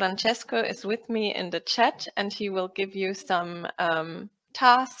 Francesco is with me in the chat, and he will give you some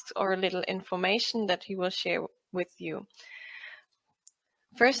tasks or a little information that he will share with you.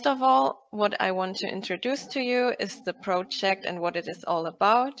 First of all, what I want to introduce to you is the project and what it is all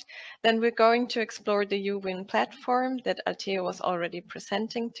about. Then we're going to explore the WEEN platform that Alteo was already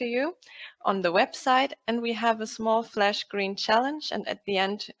presenting to you on the website. And we have a small Flash Green challenge. And at the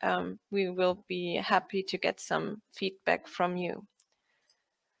end, we will be happy to get some feedback from you.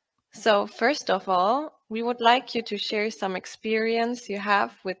 So first of all, we would like you to share some experience you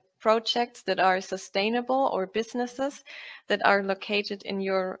have with projects that are sustainable or businesses that are located in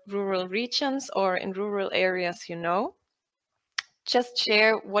your rural regions or in rural areas you know. Just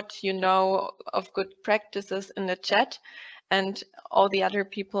share what you know of good practices in the chat, and all the other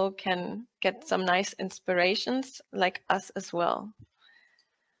people can get some nice inspirations like us as well.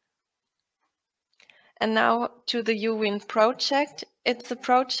 And now to the WEEN project. It's a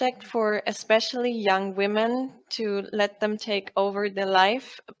project for especially young women to let them take over their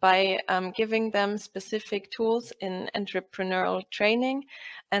life by giving them specific tools in entrepreneurial training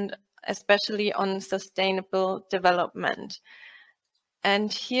and especially on sustainable development.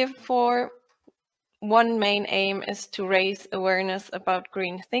 And herefore, one main aim is to raise awareness about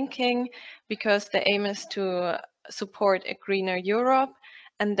green thinking, because the aim is to support a greener Europe,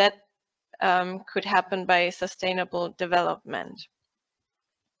 and that could happen by sustainable development.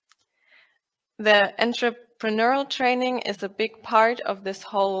 The entrepreneurial training is a big part of this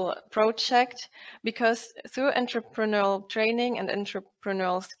whole project, because through entrepreneurial training and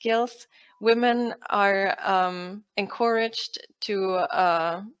entrepreneurial skills, women are encouraged to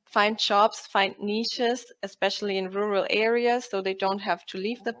find jobs, find niches, especially in rural areas, so they don't have to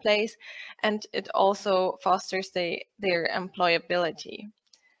leave the place, and it also fosters their employability.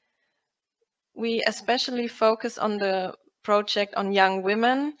 We especially focus on the project on young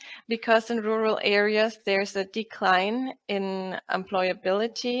women, because in rural areas there's a decline in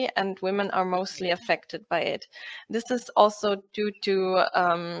employability and women are mostly affected by it. This is also due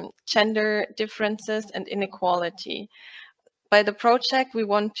to gender differences and inequality. By the project, we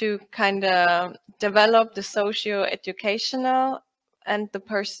want to kind of develop the socio-educational and the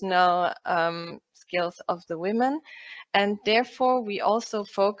personal skills of the women. And therefore, we also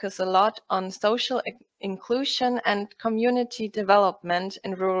focus a lot on social inclusion and community development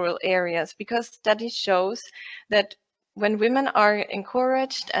in rural areas, because study shows that when women are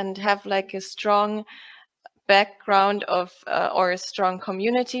encouraged and have like a strong background of or a strong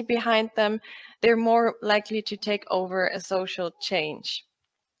community behind them, they're more likely to take over a social change.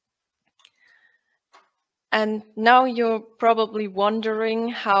 And now you're probably wondering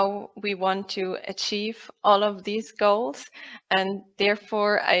how we want to achieve all of these goals. And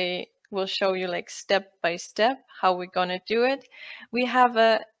therefore, I will show you like step by step how we're going to do it. We have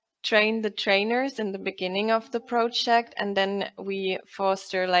a train the trainers in the beginning of the project, and then we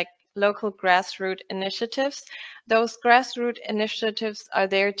foster like local grassroots initiatives. Those grassroots initiatives are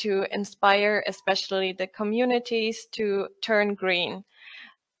there to inspire especially the communities to turn green.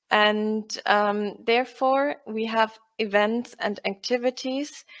 And therefore, we have events and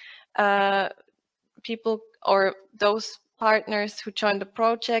activities. People or those partners who join the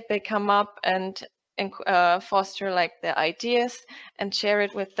project, they come up and foster like the ideas and share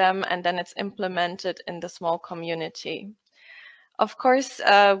it with them, and then it's implemented in the small community. Of course,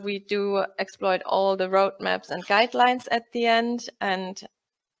 we do exploit all the roadmaps and guidelines at the end, and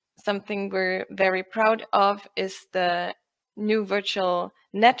something we're very proud of is the new virtual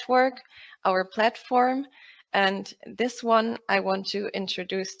network, our platform. And this one I want to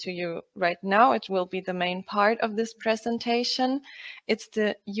introduce to you right now. It will be the main part of this presentation. It's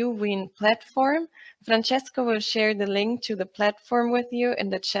the WEEN platform. Francesco will share the link to the platform with you in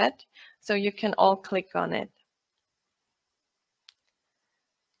the chat, so you can all click on it.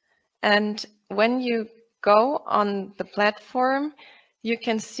 And when you go on the platform, you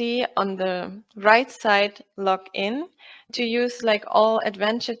can see on the right side, log in. To use like all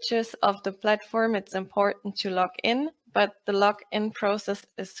advantages of the platform, it's important to log in, but the login process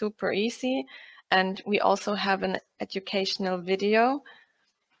is super easy. And we also have an educational video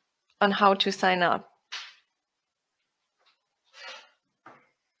on how to sign up.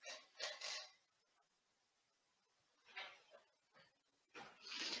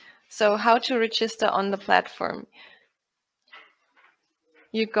 So how to register on the platform?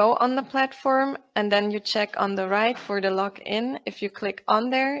 You go on the platform and then you check on the right for the login. If you click on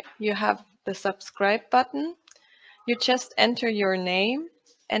there, you have the subscribe button. You just enter your name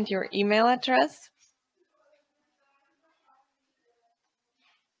and your email address.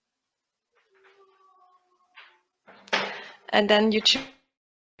 And then you choose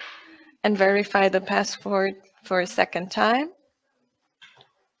and verify the password for a second time.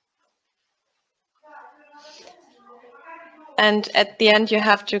 And at the end, you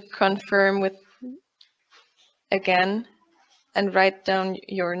have to confirm with again and write down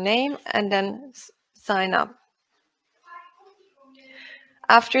your name and then sign up.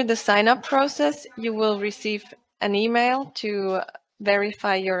 After the sign up process, you will receive an email to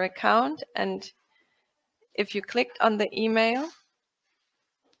verify your account. And if you clicked on the email,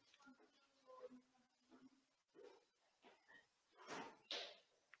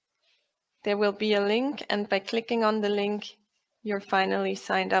 there will be a link, and by clicking on the link, you're finally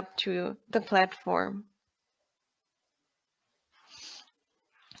signed up to the platform.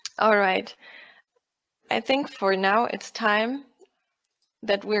 All right. I think for now it's time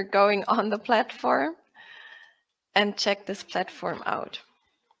that we're going on the platform and check this platform out.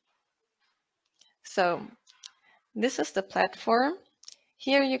 So this is the platform.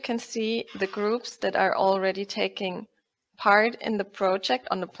 Here you can see the groups that are already taking part in the project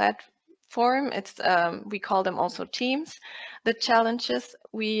on the platform. It's we call them also teams. The challenges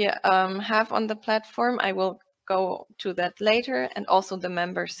we have on the platform, I will go to that later, and also the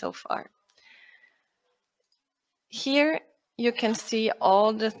members so far. Here you can see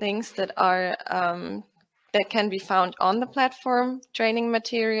all the things that are that can be found on the platform: training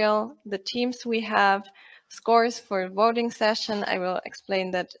material, the teams we have, scores for voting session, I will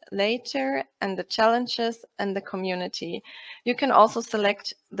explain that later, and the challenges and the community. You can also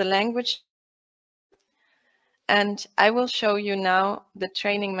select the language, and I will show you now the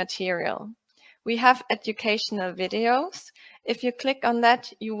training material. We have educational videos. If you click on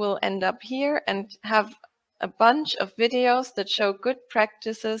that, you will end up here and have a bunch of videos that show good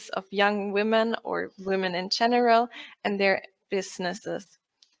practices of young women or women in general and their businesses.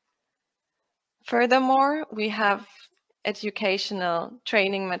 Furthermore, we have educational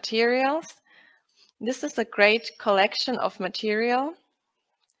training materials. This is a great collection of material,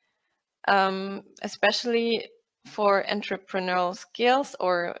 especially for entrepreneurial skills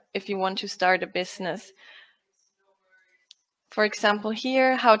or if you want to start a business. For example,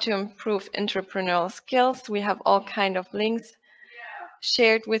 here, how to improve entrepreneurial skills. We have all kinds of links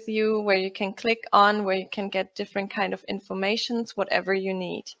shared with you where you can click on, where you can get different kind of informations, whatever you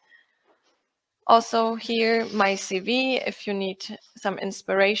need. Also here, my CV. If you need some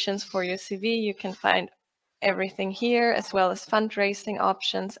inspirations for your CV, you can find everything here, as well as fundraising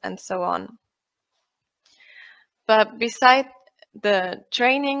options and so on. But beside the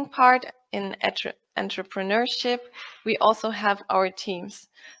training part in entrepreneurship, we also have our teams.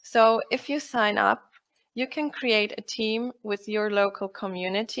 So if you sign up, you can create a team with your local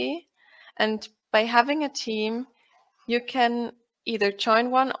community. And by having a team, you can either join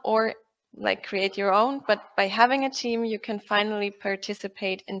one or like create your own. But by having a team, you can finally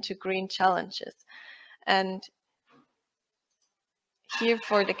participate into green challenges. And here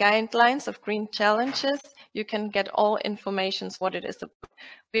for the guidelines of green challenges, you can get all informations what it is about.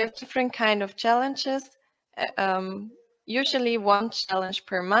 We have different kind of challenges, usually one challenge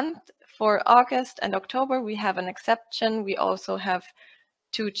per month. For August and October, we have an exception. We also have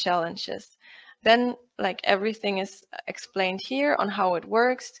 2 challenges. Then like everything is explained here on how it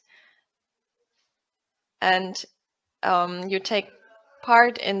works. And you take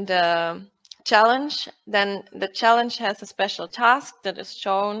part in the challenge, then the challenge has a special task that is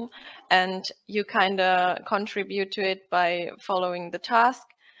shown and you kind of contribute to it by following the task.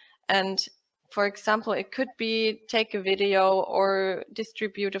 And for example, it could be take a video or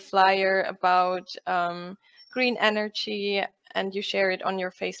distribute a flyer about green energy, and you share it on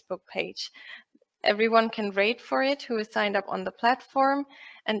your Facebook page. Everyone can rate for it who is signed up on the platform,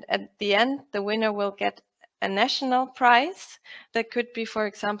 and at the end, the winner will get a national prize. That could be, for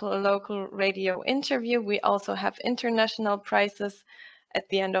example, a local radio interview. We also have international prizes at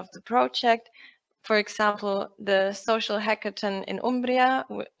the end of the project. For example, the social hackathon in Umbria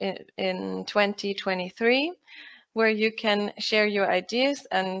in 2023, where you can share your ideas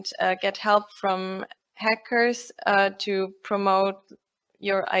and get help from hackers to promote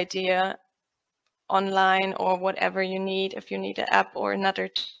your idea online or whatever you need, if you need an app or another.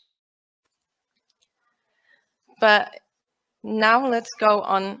 But now let's go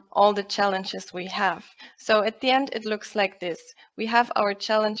on all the challenges we have. So at the end, it looks like this. We have our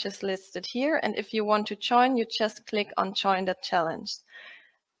challenges listed here, and if you want to join, you just click on Join the Challenge.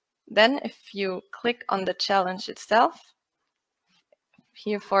 Then if you click on the challenge itself,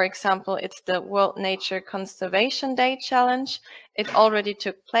 here, for example, it's the World Nature Conservation Day Challenge. It already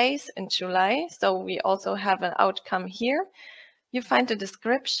took place in July, so we also have an outcome here. You find the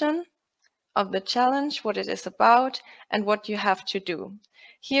description of the challenge, what it is about, and what you have to do.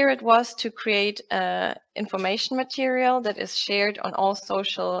 Here it was to create information material that is shared on all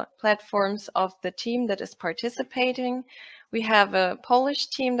social platforms of the team that is participating. We have a Polish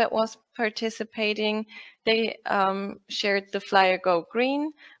team that was participating. They shared the flyer Go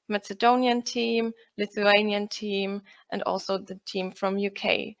Green, Macedonian team, Lithuanian team, and also the team from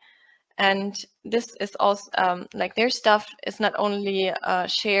UK. And this is also like their stuff is not only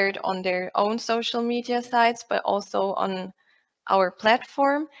shared on their own social media sites, but also on our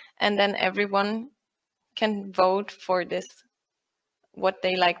platform. And then everyone can vote for this, what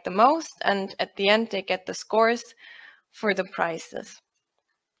they like the most. And at the end, they get the scores for the prizes.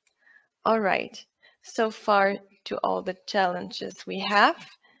 All right, so far to all the challenges we have.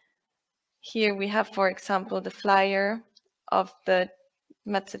 Here we have, for example, the flyer of the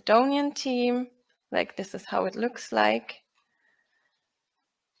Macedonian team, like this is how it looks like.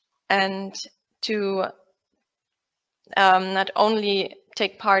 And to not only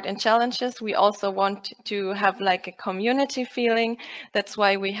take part in challenges, we also want to have like a community feeling. That's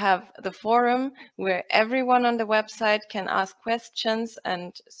why we have the forum where everyone on the website can ask questions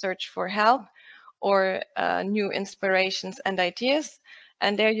and search for help or new inspirations and ideas.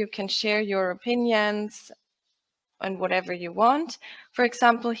 And there you can share your opinions and whatever you want. For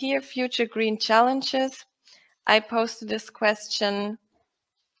example, here, future green challenges. I posted this question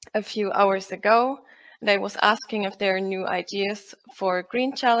a few hours ago, and I was asking if there are new ideas for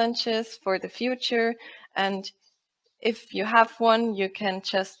green challenges for the future. And if you have one, you can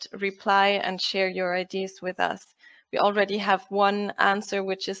just reply and share your ideas with us. We already have one answer,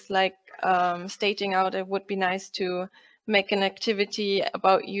 which is like stating out it would be nice to make an activity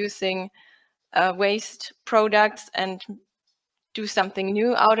about using waste products and do something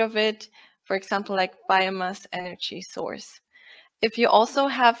new out of it, for example, like biomass energy source. If you also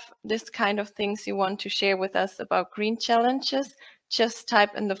have this kind of things you want to share with us about green challenges, just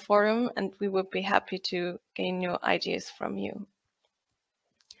type in the forum and we would be happy to gain new ideas from you.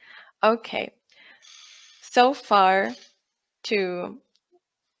 Okay, so far to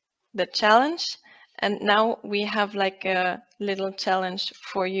the challenge, and now we have like a little challenge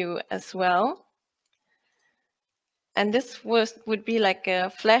for you as well. And this would be like a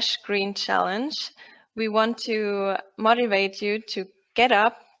flash green challenge. We want to motivate you to get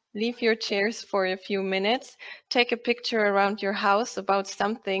up, leave your chairs for a few minutes, take a picture around your house about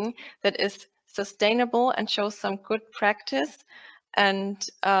something that is sustainable and shows some good practice, and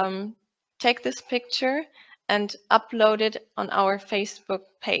take this picture and upload it on our Facebook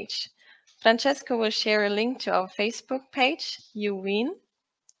page. Francesco will share a link to our Facebook page, WEEN.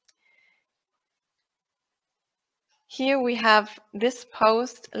 Here we have this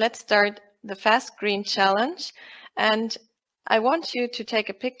post, let's start the Fast Green Challenge. And I want you to take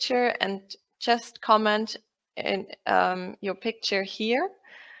a picture and just comment in your picture here.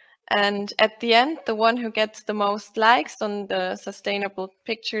 And at the end, the one who gets the most likes on the sustainable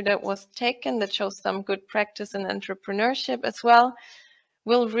picture that was taken, that shows some good practice in entrepreneurship as well,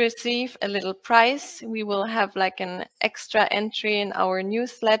 will receive a little prize. We will have like an extra entry in our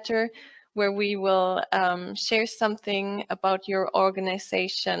newsletter where we will share something about your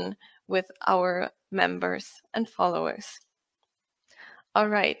organization with our members and followers. All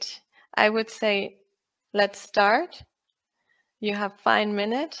right, I would say let's start. You have 5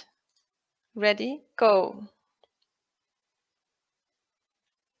 minutes. Ready, go.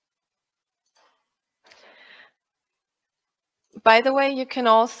 By the way, you can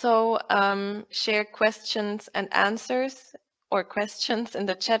also share questions and answers or questions in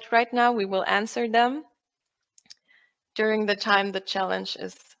the chat right now. We will answer them during the time the challenge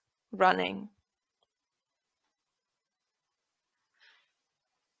is running.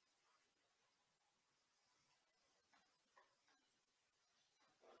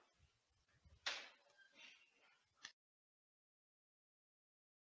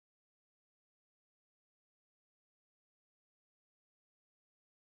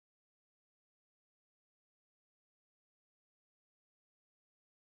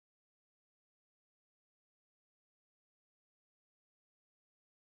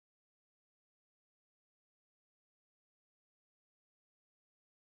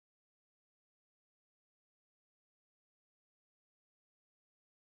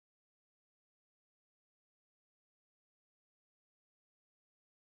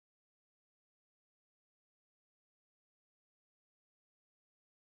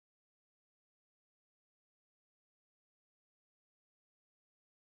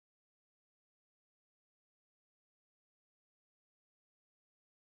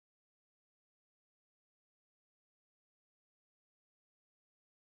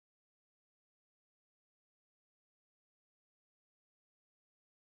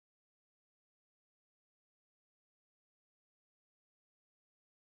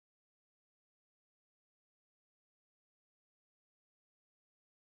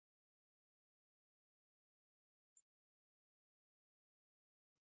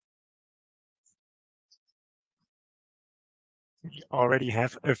 We already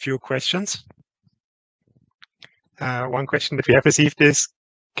have a few questions. One question that we have received is,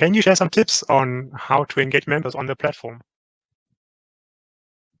 can you share some tips on how to engage members on the platform?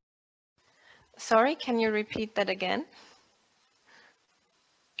 Sorry, can you repeat that again?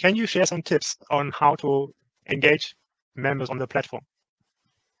 Can you share some tips on how to engage members on the platform?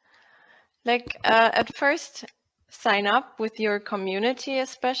 Like at first, sign up with your community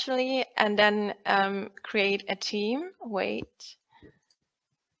especially, and then create a team. Wait,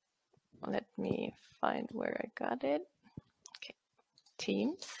 let me find where I got it. Okay,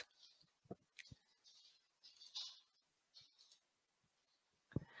 teams.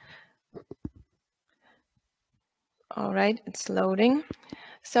 All right, it's loading.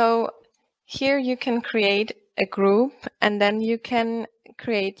 So here you can create a group, and then you can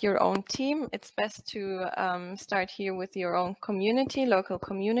create your own team. It's best to start here with your own community, local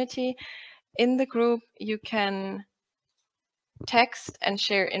community. In the group, you can text and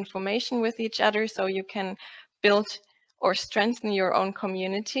share information with each other, so you can build or strengthen your own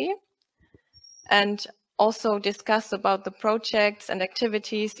community, and also discuss about the projects and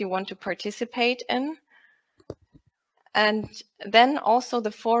activities you want to participate in. And then also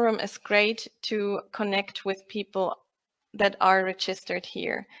the forum is great to connect with people that are registered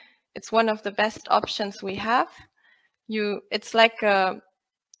here. It's one of the best options we have. It's like a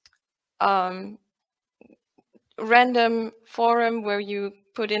random forum where you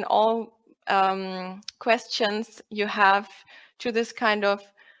put in all questions you have to this kind of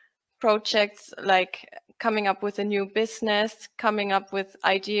projects, like coming up with a new business, coming up with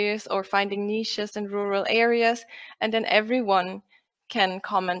ideas, or finding niches in rural areas, and then everyone can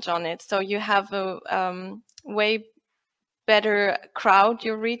comment on it. So you have a way better crowd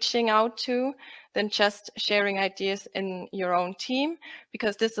you're reaching out to than just sharing ideas in your own team,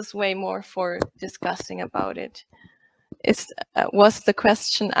 because this is way more for discussing about it. Was the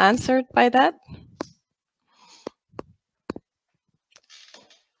question answered by that?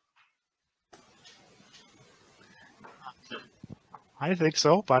 I think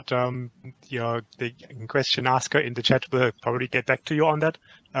so, but the question asker in the chat will probably get back to you on that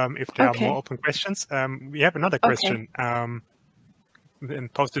if there are more open questions. We have another question and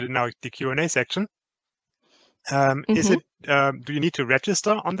posted in now the Q&A section. Is it? Do you need to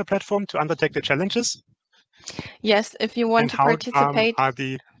register on the platform to undertake the challenges? Yes, if you want to participate.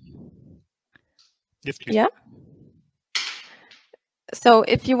 Yes, please. Yeah. So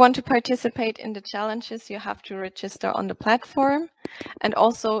if you want to participate in the challenges, you have to register on the platform. And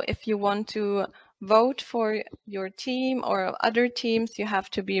also, if you want to vote for your team or other teams, you have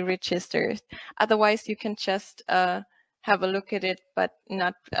to be registered. Otherwise, you can just have a look at it, but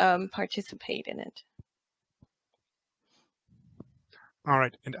not participate in it. All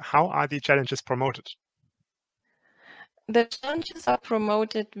right. And how are the challenges promoted? The challenges are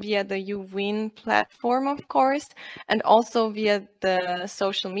promoted via the WEEN platform, of course, and also via the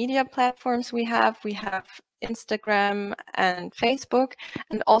social media platforms we have. We have Instagram and Facebook,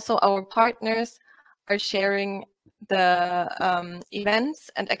 and also our partners are sharing the events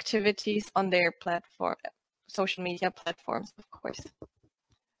and activities on their platform, social media platforms, of course.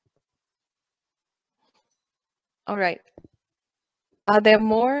 All right. Are there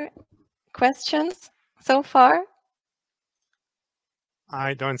more questions so far?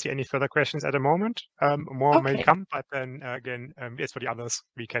 I don't see any further questions at the moment. More may come, but then again, as for the others,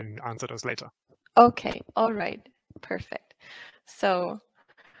 we can answer those later. Okay, all right, perfect. So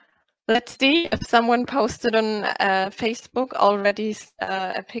let's see if someone posted on Facebook already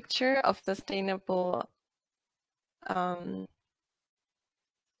a picture of sustainable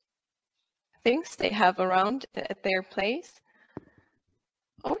things they have around at their place.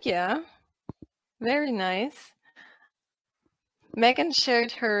 Oh yeah, very nice. Megan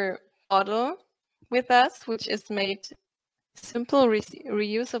shared her bottle with us, which is made simple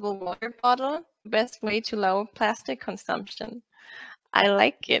reusable water bottle, best way to lower plastic consumption. I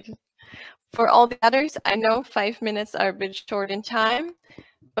like it. For all the others, I know 5 minutes are a bit short in time,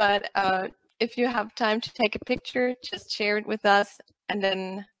 but if you have time to take a picture, just share it with us, and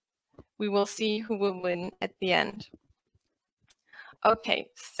then we will see who will win at the end. Okay,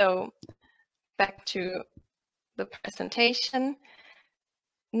 so back to the presentation.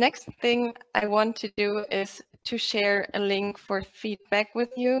 Next thing I want to do is to share a link for feedback with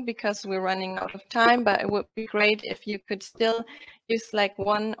you, because we're running out of time, but it would be great if you could still use like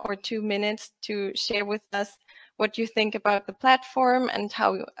 1 or 2 minutes to share with us what you think about the platform and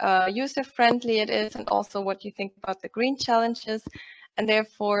how user-friendly it is, and also what you think about the green challenges. And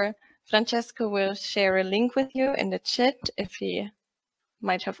therefore, Francesco will share a link with you in the chat if he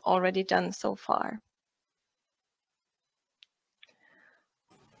might have already done so far.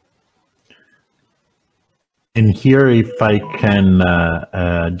 And here, if I can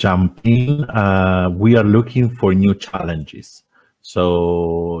jump in, we are looking for new challenges.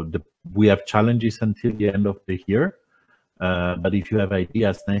 So we have challenges until the end of the year. But if you have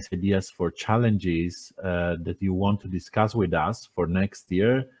ideas, nice ideas for challenges that you want to discuss with us for next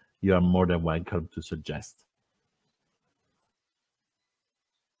year, you are more than welcome to suggest.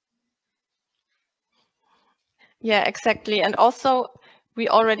 Yeah, exactly. And also, we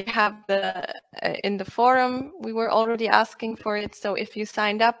already have in the forum, we were already asking for it. So if you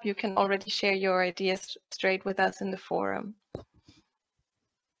signed up, you can already share your ideas straight with us in the forum.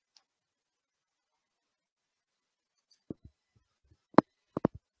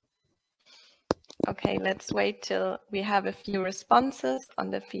 Okay, let's wait till we have a few responses on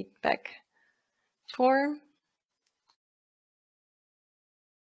the feedback form.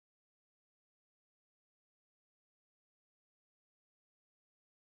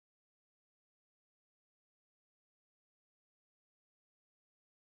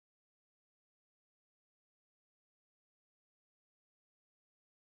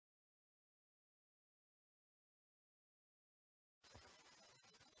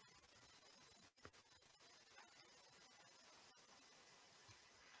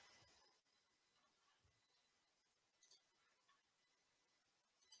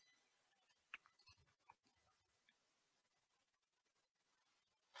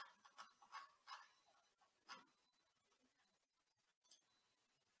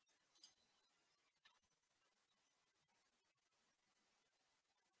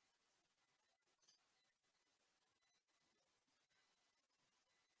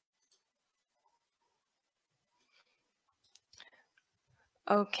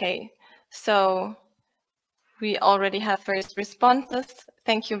 Okay, so we already have first responses.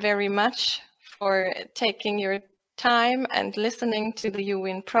 Thank you very much for taking your time and listening to the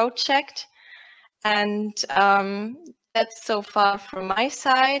WEEN project. And that's so far from my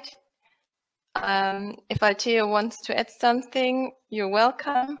side. If Althea wants to add something, you're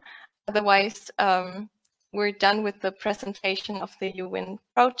welcome. Otherwise, we're done with the presentation of the WEEN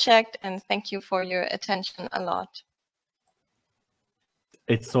project, and thank you for your attention a lot.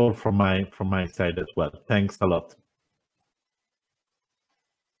 It's all from my side as well. Thanks a lot.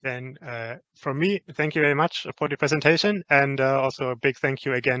 Then from me, thank you very much for the presentation, and also a big thank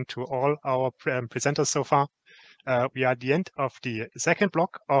you again to all our presenters so far. We are at the end of the second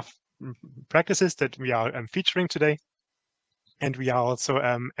block of practices that we are featuring today, and we are also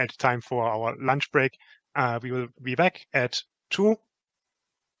at time for our lunch break. We will be back at 2,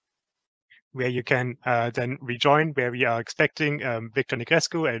 where you can then rejoin, where we are expecting Victor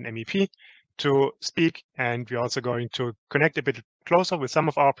Negrescu, an MEP, to speak, and we're also going to connect a bit closer with some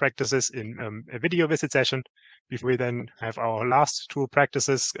of our practices in a video visit session before we then have our last 2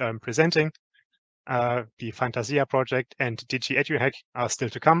 practices presenting. The Fantasia project and DigiEduHack are still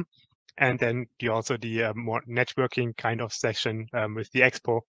to come, and then also the more networking kind of session with the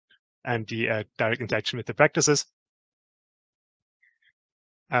expo and the direct interaction with the practices.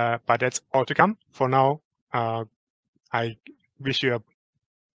 But that's all to come. For now, I wish you a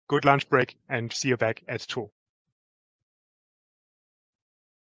good lunch break and see you back at 2.